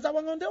give because I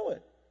wasn't going to do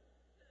it.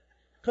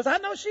 Because I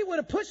know she would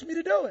have pushed me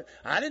to do it.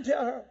 I didn't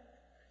tell her.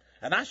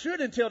 And I sure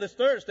didn't tell this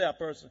third staff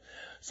person.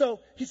 So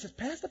he says,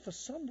 Pastor, for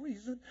some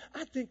reason,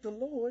 I think the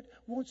Lord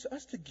wants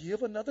us to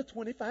give another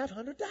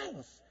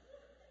 $2,500.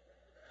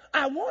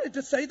 I wanted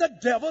to say the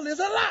devil is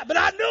a lie, but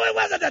I knew it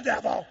wasn't the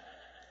devil.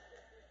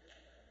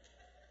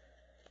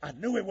 I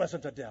knew it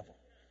wasn't the devil.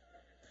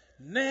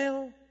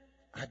 Now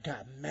I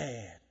got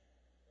mad.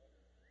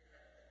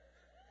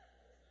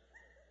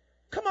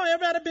 Come on,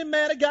 everybody been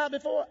mad at God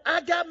before?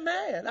 I got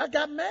mad.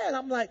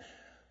 I'm like,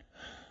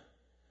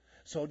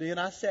 so then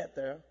I sat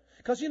there.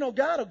 Because,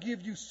 God will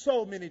give you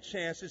so many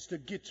chances to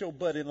get your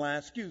butt in line.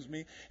 Excuse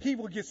me. He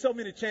will get so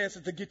many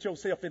chances to get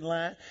yourself in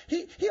line.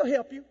 He'll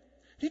help you.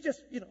 He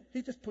just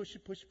push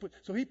you.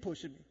 So he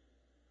pushing me.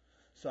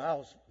 So I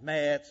was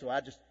mad. So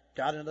I just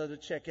got another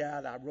check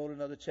out. I wrote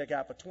another check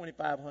out for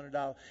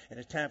 $2,500. And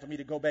it's time for me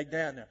to go back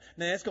down there.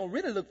 Now, it's going to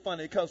really look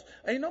funny because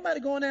ain't nobody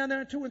going down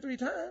there 2 and 3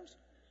 times.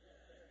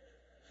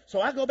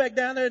 So I go back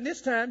down there, and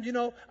this time,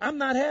 I'm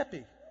not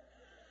happy.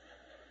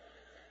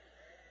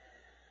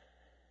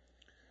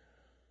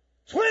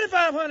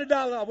 $2,500,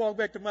 I walk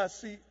back to my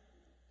seat,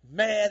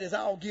 mad as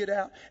all get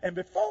out. And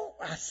before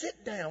I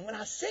sit down, when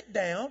I sit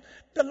down,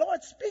 the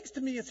Lord speaks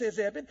to me and says,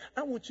 Eben,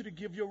 I want you to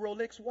give your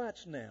Rolex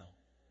watch now.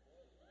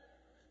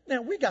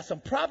 Now, we got some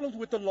problems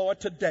with the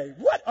Lord today.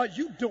 What are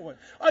you doing?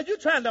 Are you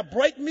trying to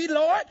break me,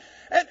 Lord?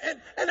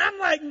 And I'm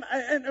like,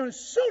 and as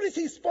soon as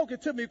he spoke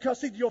it to me, because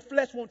see, your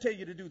flesh won't tell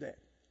you to do that.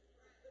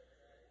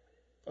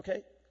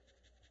 Okay?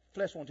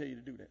 Flesh won't tell you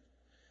to do that.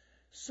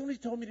 As soon as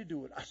he told me to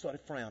do it, I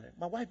started frowning.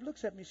 My wife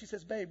looks at me. She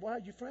says, babe, why are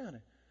you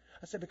frowning?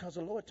 I said, because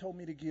the Lord told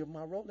me to give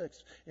my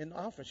Rolex in the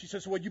offering. She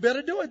says, well, you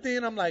better do it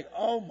then. I'm like,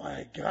 oh,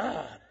 my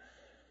God.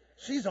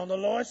 She's on the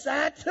Lord's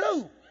side,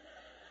 too.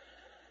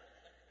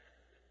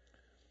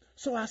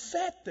 So I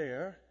sat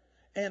there,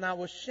 and I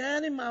was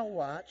shining my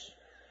watch.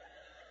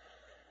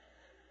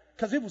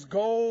 Because it was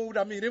gold.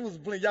 I mean, it was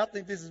bling. Y'all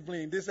think this is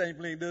bling. This ain't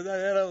bling.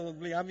 That was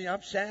bling. I mean,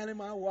 I'm shining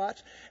my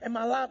watch. And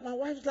my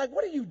wife was like,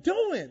 what are you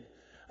doing?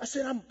 I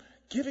said, I'm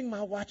giving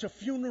my watch a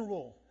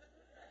funeral.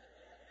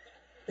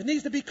 It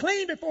needs to be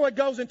clean before it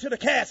goes into the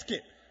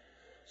casket.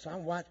 So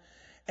I'm watching.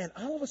 And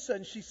all of a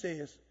sudden she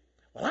says,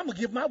 well, I'm going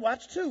to give my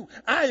watch too.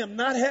 I am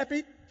not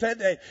happy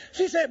today.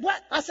 She said,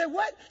 what? I said,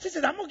 what? She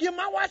said, I'm going to give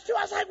my watch too.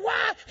 I was like,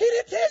 why? He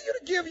didn't tell you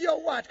to give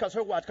your watch because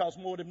her watch costs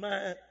more than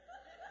mine.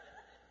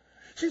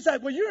 She's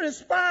like, well, you're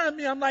inspiring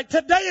me. I'm like,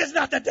 today is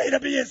not the day to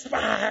be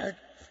inspired.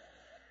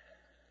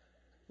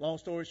 Long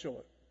story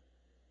short,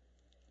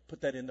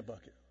 put that in the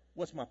bucket.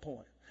 What's my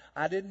point?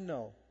 I didn't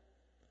know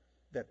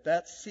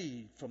that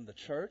seed from the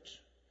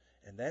church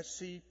and that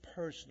seed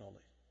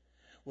personally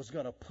was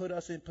going to put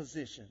us in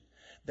position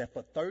that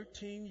for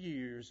 13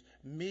 years,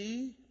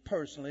 me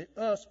personally,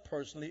 us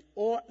personally,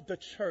 or the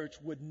church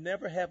would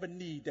never have a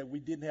need that we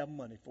didn't have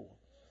money for.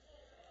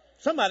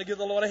 Somebody give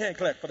the Lord a hand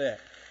clap for that.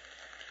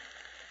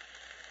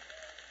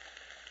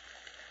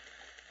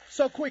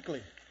 So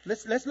quickly,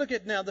 let's look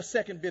at now the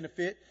second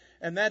benefit,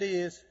 and that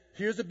is,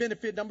 here's the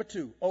benefit number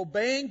 2.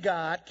 Obeying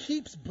God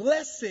keeps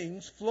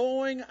blessings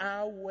flowing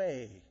our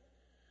way.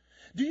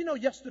 Do you know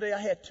yesterday I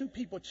had 2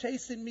 people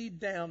chasing me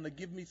down to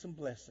give me some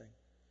blessing?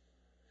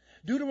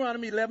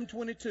 Deuteronomy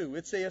 11:22,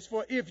 it says,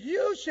 for if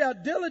you shall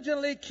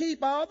diligently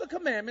keep all the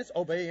commandments,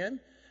 obeying,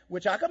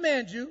 which I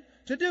command you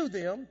to do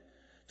them,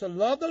 to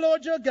love the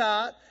Lord your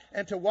God,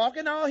 and to walk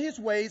in all his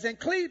ways and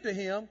cleave to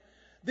him,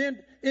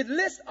 then it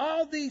lists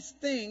all these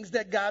things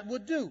that God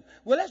would do.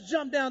 Well, let's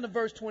jump down to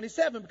verse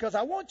 27 because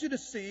I want you to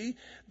see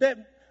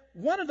that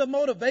one of the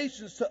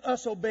motivations to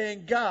us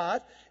obeying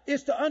God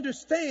is to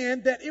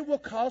understand that it will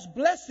cause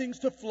blessings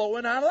to flow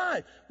in our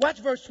life. Watch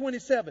verse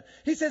 27.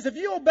 He says, if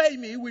you obey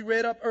me, we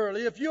read up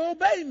earlier, if you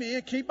obey me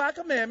and keep my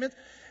commandments,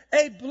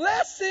 a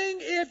blessing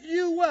if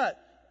you what?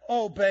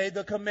 Obey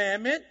the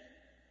commandment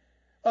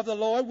of the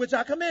Lord, which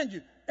I command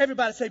you.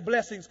 Everybody say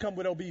blessings come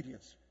with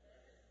obedience.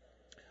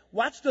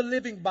 Watch the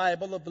Living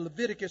Bible of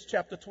Leviticus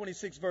chapter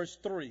 26, verse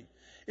 3.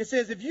 It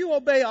says, if you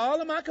obey all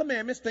of my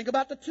commandments, think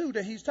about the two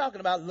that he's talking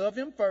about. Love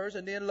him first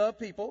and then love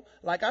people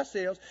like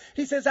ourselves.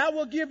 He says, I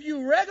will give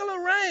you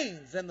regular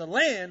rains and the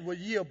land will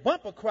yield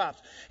bumper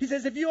crops. He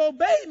says, if you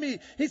obey me,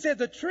 he says,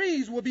 the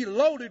trees will be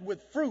loaded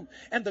with fruit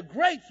and the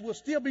grapes will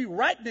still be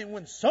ripening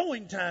when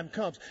sowing time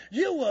comes.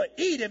 You will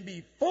eat and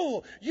be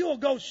full. You will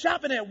go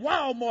shopping at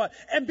Walmart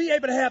and be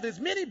able to have as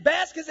many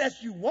baskets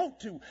as you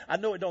want to. I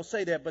know it don't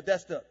say that, but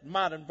that's the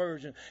modern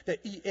version, the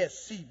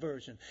ESC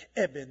version.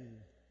 Eben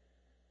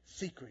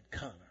Secret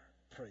Connor.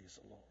 Praise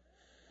the Lord.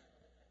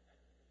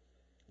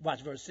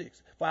 Watch verse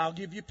 6. For I'll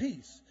give you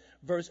peace.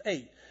 Verse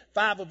 8.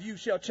 5 of you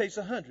shall chase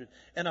 100,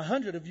 and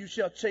 100 of you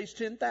shall chase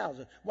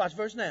 10,000. Watch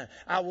verse 9.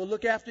 I will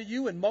look after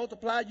you and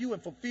multiply you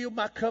and fulfill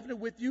my covenant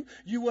with you.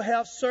 You will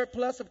have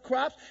surplus of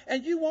crops,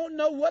 and you won't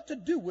know what to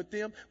do with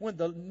them when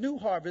the new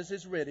harvest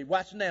is ready.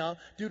 Watch now,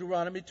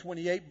 Deuteronomy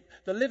 28,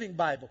 the Living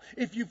Bible.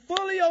 If you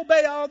fully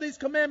obey all these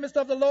commandments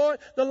of the Lord,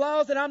 the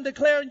laws that I'm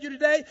declaring you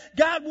today,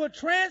 God will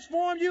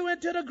transform you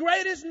into the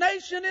greatest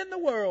nation in the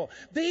world.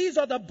 These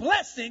are the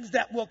blessings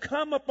that will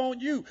come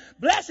upon you.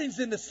 Blessings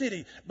in the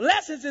city,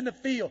 blessings in the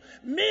field,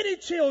 many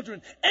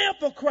children,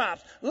 ample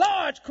crops,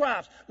 large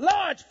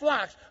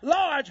flocks,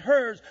 large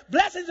herds,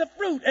 blessings of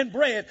fruit and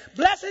bread,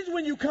 blessings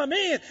when you come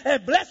in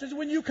and blessings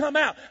when you come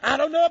out. I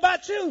don't know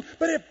about you,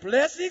 but if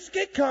blessings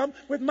can come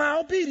with my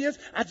obedience,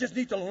 I just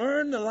need to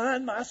learn to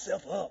line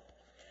myself up.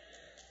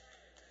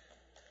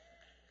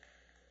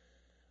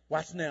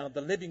 Watch now,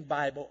 the Living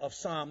Bible of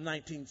Psalm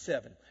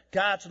 19:7.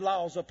 God's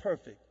laws are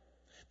perfect.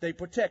 They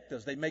protect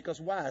us. They make us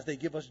wise. They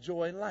give us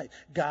joy and light.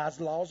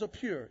 God's laws are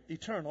pure,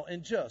 eternal,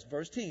 and just.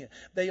 Verse 10.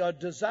 They are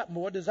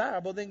more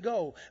desirable than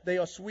gold. They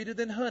are sweeter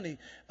than honey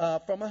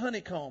from a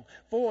honeycomb.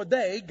 For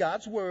they,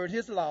 God's word,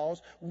 his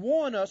laws,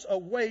 warn us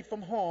away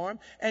from harm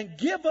and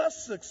give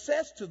us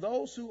success to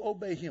those who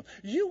obey him.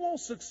 You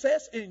want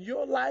success in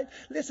your life?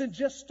 Listen,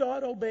 just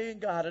start obeying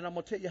God, and I'm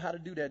going to tell you how to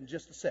do that in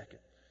just a second.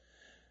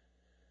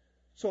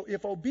 So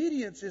if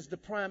obedience is the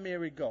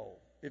primary goal,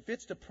 if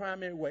it's the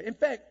primary way. In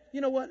fact,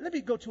 you know what? Let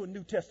me go to a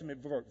New Testament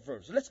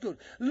verse. Let's go to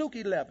Luke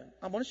 11.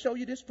 I'm going to show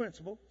you this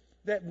principle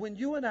that when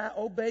you and I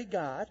obey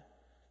God,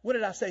 what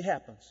did I say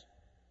happens?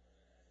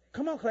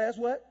 Come on, class,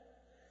 what?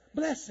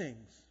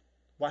 Blessings.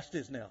 Watch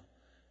this now.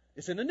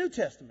 It's in the New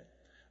Testament.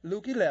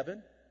 Luke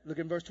 11, look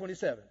in verse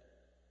 27.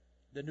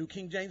 The New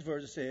King James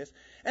Version says,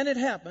 and it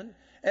happened,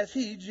 as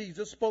he,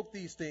 Jesus, spoke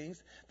these things,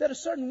 that a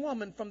certain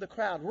woman from the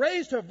crowd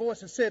raised her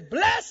voice and said,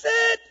 Blessed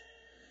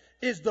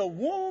is the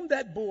womb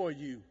that bore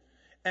you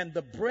and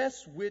the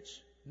breast which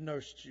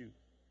nursed you.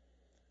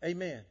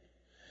 Amen.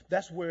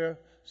 That's where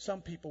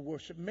some people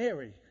worship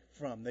Mary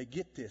from. They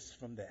get this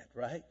from that,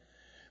 right?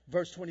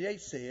 Verse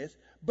 28 says,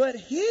 but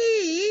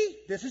he,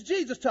 this is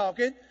Jesus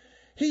talking,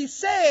 he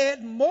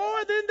said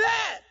more than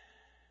that.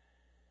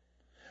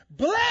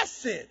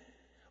 Blessed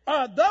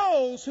are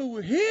those who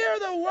hear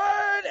the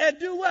word and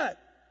do what?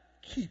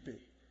 Keep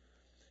it.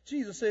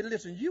 Jesus said,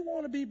 listen, you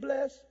want to be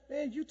blessed?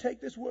 Man, you take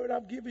this word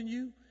I'm giving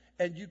you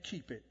and you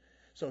keep it.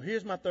 So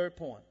here's my third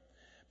point.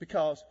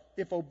 Because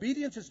if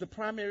obedience is the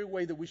primary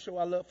way that we show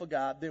our love for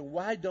God, then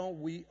why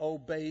don't we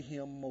obey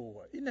him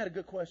more? Isn't that a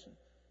good question?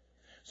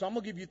 So I'm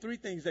going to give you 3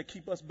 things that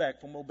keep us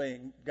back from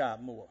obeying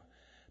God more.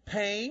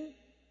 Pain,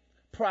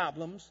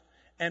 problems,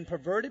 and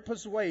perverted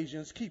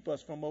persuasions keep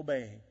us from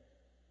obeying.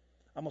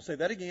 I'm going to say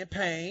that again.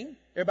 Pain.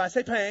 Everybody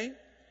say pain.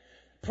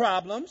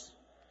 Problems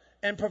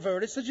and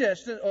perverted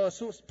suggestions or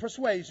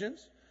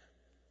persuasions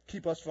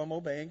keep us from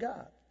obeying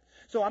God.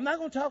 So I'm not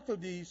going to talk through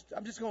these.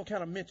 I'm just going to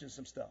kind of mention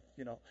some stuff,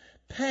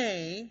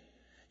 Pain.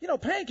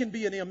 Pain can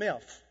be an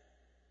MF.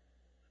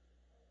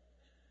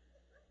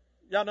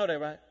 Y'all know that,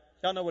 right?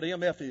 Y'all know what an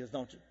MF is,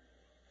 don't you?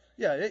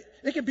 Yeah,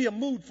 it can be a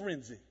mood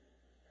frenzy.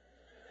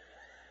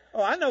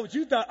 Oh, I know what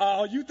you thought.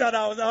 Oh, you thought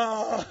I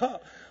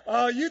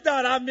was, you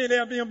thought I meant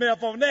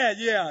MF on that.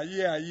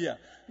 Yeah.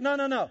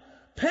 No.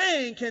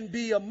 Pain can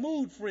be a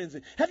mood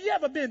frenzy. Have you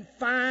ever been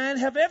fine?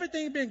 Have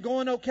everything been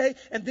going okay?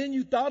 And then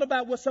you thought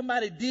about what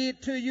somebody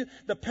did to you,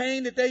 the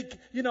pain that they,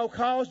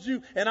 caused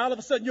you, and all of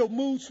a sudden your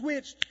mood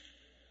switched?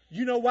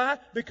 You know why?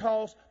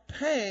 Because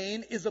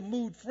pain is a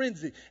mood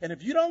frenzy. And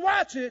if you don't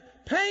watch it,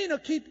 pain will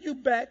keep you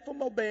back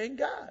from obeying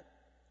God.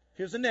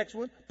 Here's the next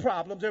one.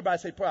 Problems. Everybody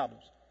say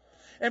problems.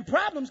 And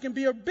problems can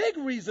be a big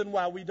reason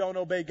why we don't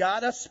obey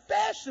God,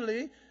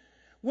 especially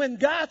when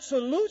God's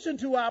solution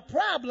to our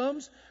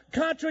problems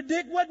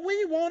contradict what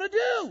we want to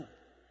do.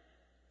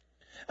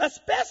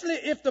 Especially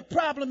if the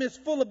problem is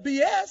full of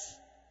BS.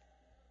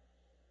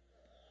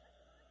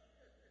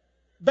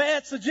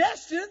 Bad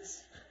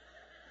suggestions.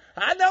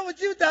 I know what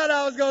you thought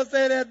I was going to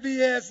say, that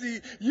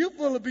BS. You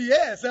full of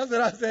BS. That's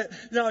what I said.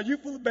 You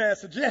full of bad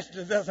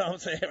suggestions. That's what I'm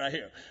saying right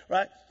here.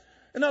 Right?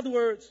 In other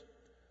words,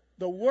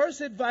 the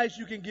worst advice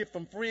you can get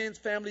from friends,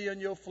 family,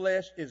 and your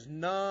flesh is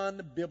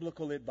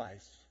non-biblical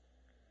advice.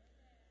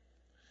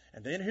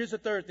 And then here's the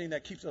third thing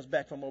that keeps us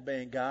back from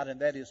obeying God,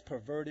 and that is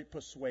perverted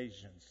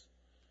persuasions.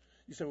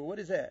 You say, well, what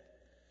is that?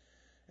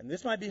 And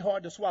this might be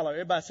hard to swallow.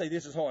 Everybody say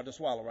this is hard to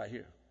swallow right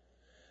here.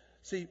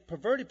 See,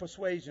 perverted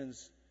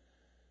persuasions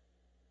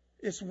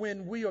It's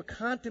when we are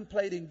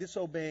contemplating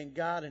disobeying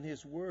God and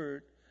His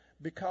Word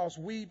because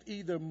we've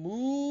either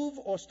moved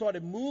or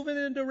started moving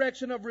in the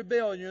direction of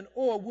rebellion,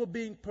 or we're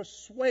being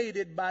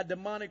persuaded by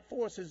demonic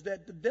forces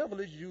that the devil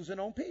is using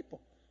on people.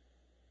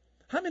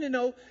 How many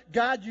know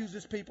God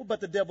uses people, but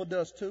the devil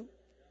does too?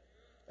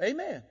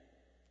 Amen.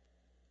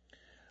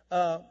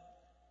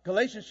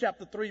 Galatians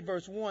chapter 3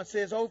 verse 1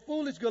 says, "O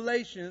foolish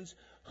Galatians,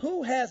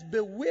 who has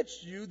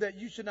bewitched you that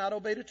you should not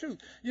obey the truth?"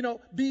 You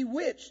know,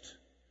 bewitched.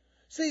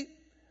 See,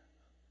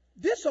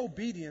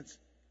 disobedience,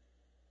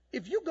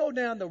 if you go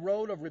down the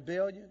road of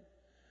rebellion,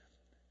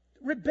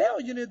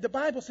 the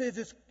Bible says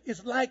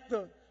it's like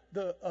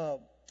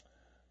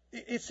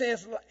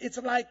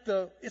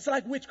it's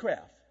like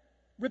witchcraft.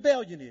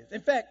 Rebellion is.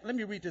 In fact, let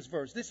me read this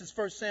verse. This is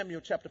 1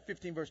 Samuel chapter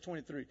 15 verse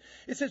 23.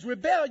 It says,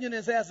 "Rebellion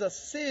is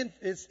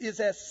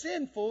as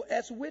sinful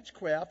as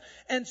witchcraft,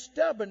 and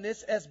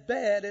stubbornness as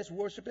bad as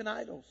worshiping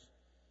idols."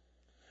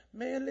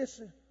 Man,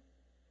 listen.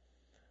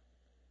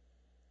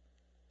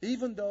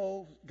 Even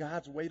though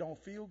God's way don't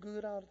feel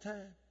good all the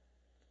time,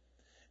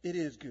 it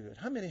is good.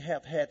 How many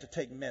have had to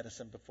take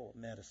medicine before?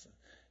 Medicine.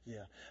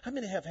 Yeah. How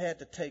many have had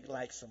to take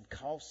like some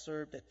cough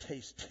syrup that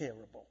tastes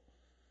terrible?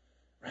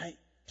 Right?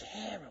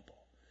 Terrible.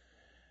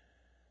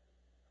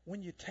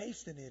 When you're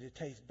tasting it, it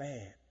tastes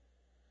bad.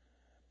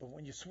 But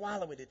when you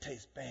swallow it, it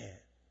tastes bad.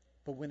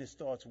 But when it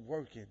starts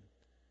working,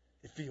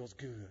 it feels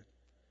good.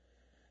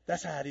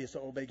 That's how it is to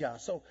obey God.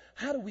 So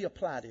how do we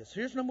apply this?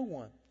 Here's number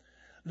one.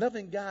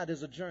 Loving God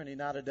is a journey,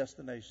 not a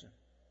destination.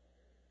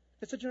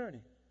 It's a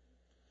journey.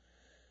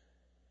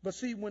 But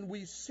see, when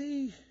we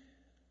see,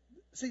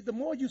 the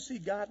more you see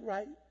God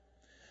right,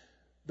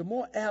 the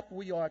more apt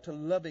we are to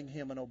loving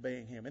Him and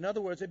obeying Him. In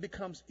other words, it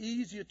becomes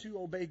easier to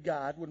obey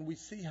God when we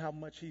see how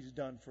much He's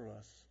done for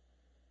us.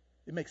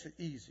 It makes it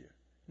easier.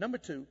 Number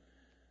two,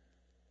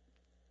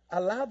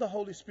 allow the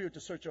Holy Spirit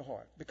to search your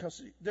heart,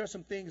 because there are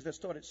some things that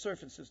started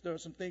surfacing. There are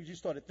some things you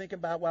started thinking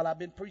about while I've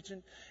been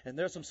preaching, and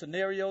there are some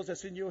scenarios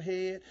that's in your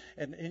head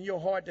and in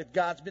your heart that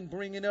God's been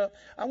bringing up.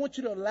 I want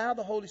you to allow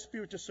the Holy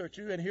Spirit to search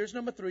you. And here's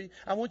number three.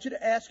 I want you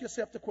to ask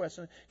yourself the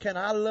question, can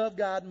I love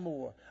God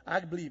more?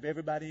 I believe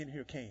everybody in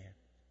here can.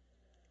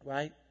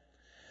 Right?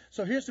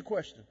 So here's the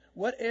question.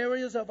 What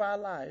areas of our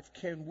life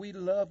can we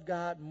love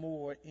God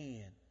more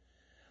in?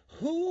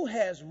 Who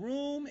has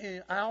room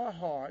in our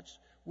hearts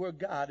where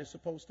God is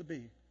supposed to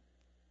be?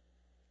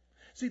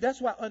 See,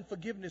 that's why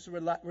unforgiveness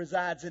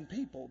resides in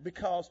people,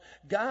 because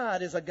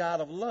God is a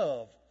God of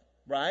love,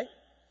 right?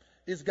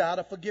 Is God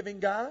a forgiving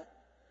God?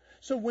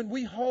 So when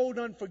we hold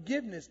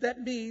unforgiveness,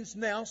 that means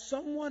now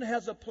someone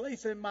has a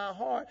place in my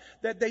heart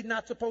that they're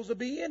not supposed to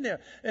be in there.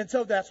 And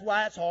so that's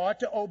why it's hard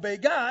to obey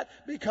God,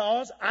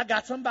 because I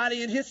got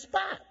somebody in His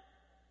spot.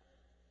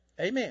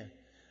 Amen.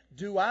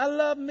 Do I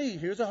love me?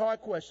 Here's a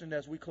hard question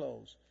as we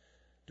close.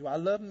 Do I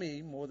love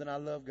me more than I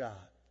love God?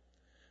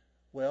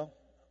 Well,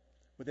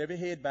 with every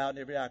head bowed and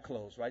every eye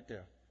closed, right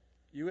there.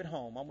 You at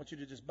home, I want you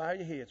to just bow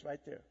your heads right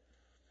there.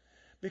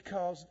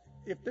 Because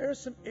if there are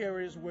some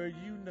areas where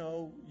you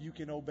know you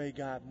can obey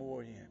God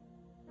more in,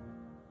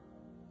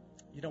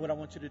 you know what I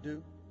want you to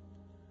do?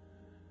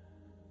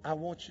 I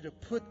want you to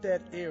put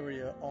that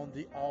area on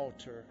the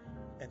altar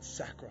and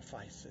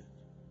sacrifice it.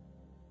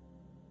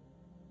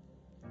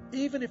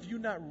 Even if you're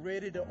not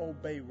ready to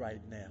obey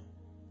right now,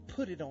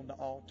 put it on the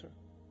altar.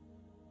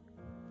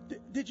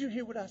 Did you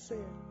hear what I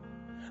said?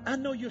 I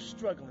know you're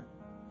struggling.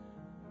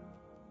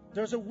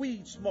 There's a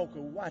weed smoker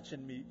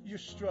watching me. You're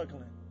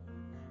struggling.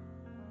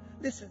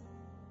 Listen,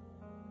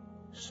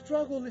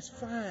 struggle is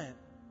fine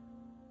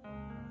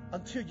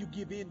until you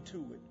give in to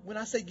it. When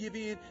I say give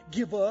in,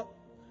 give up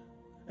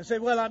and say,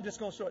 well, I'm just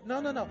going to show it.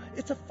 No.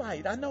 It's a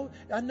fight. I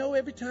know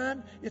every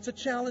time it's a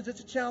challenge.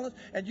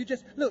 And you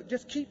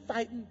just keep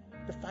fighting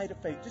the fight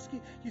of faith.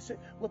 You say,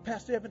 well,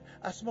 Pastor Evan,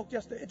 I smoked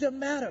yesterday. It doesn't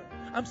matter.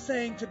 I'm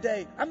saying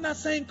today, I'm not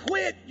saying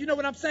quit. You know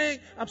what I'm saying?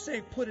 I'm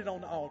saying put it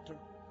on the altar.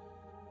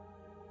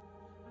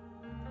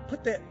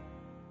 Put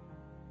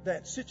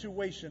that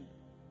situation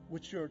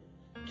with your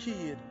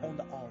kid on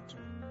the altar.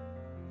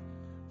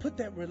 Put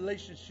that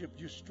relationship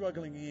you're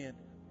struggling in,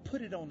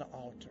 put it on the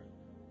altar.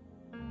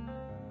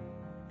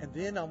 And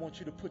then I want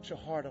you to put your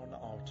heart on the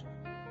altar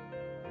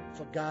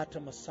for God to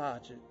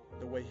massage it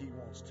the way He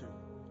wants to.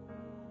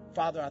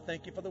 Father, I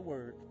thank You for the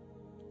word.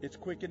 It's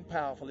quick and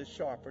powerful. It's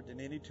sharper than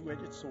any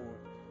two-edged sword.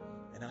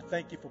 And I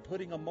thank You for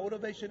putting a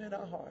motivation in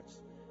our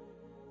hearts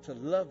to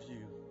love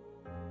You,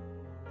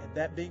 and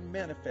that being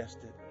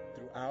manifested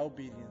through our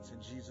obedience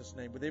in Jesus'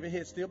 name. With every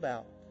head still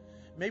bowed.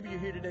 Maybe you're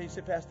here today and say,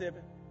 Pastor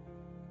Evan,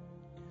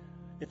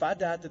 if I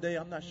died today,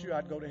 I'm not sure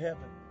I'd go to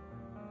heaven.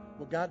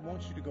 Well, God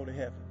wants you to go to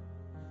heaven.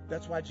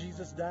 That's why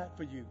Jesus died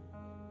for you.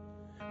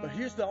 But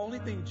here's the only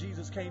thing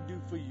Jesus can't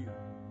do for you,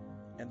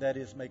 and that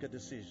is make a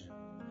decision.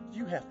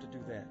 You have to do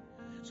that.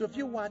 So if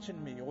you're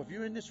watching me, or if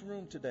you're in this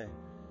room today,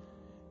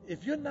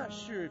 if you're not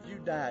sure if you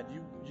died,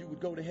 you would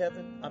go to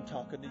heaven, I'm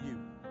talking to you.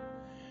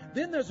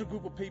 Then there's a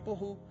group of people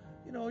who,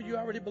 you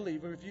already a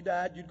believer. If you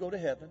died, you'd go to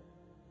heaven.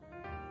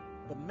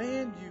 But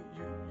man,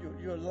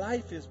 your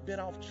life has been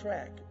off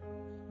track.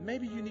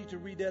 maybe you need to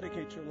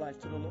rededicate your life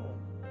to the Lord.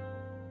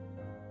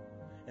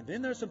 And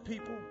then there's some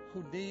people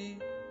who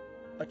need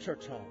a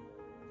church home.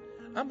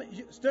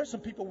 There's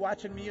some people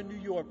watching me in New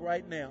York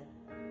right now.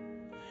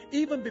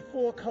 Even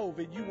before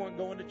COVID, you weren't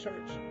going to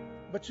church.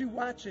 But you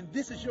watching,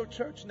 this is your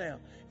church now.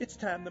 It's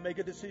time to make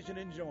a decision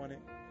and join it.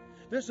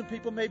 There's some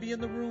people maybe in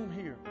the room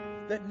here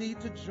that need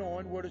to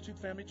join Word of Truth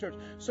Family Church.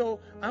 So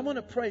I'm going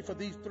to pray for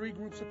these three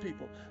groups of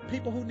people.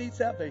 People who need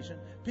salvation,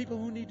 people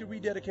who need to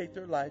rededicate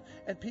their life,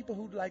 and people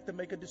who'd like to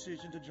make a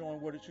decision to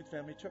join Word of Truth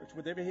Family Church.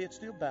 With every head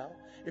still bowed,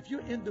 if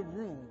you're in the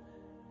room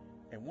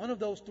and one of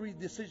those three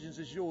decisions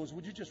is yours,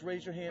 would you just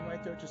raise your hand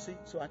right there at your seat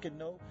so I can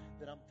know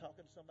that I'm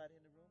talking to somebody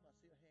in the room? I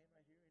see a hand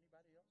right here.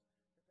 Anybody else?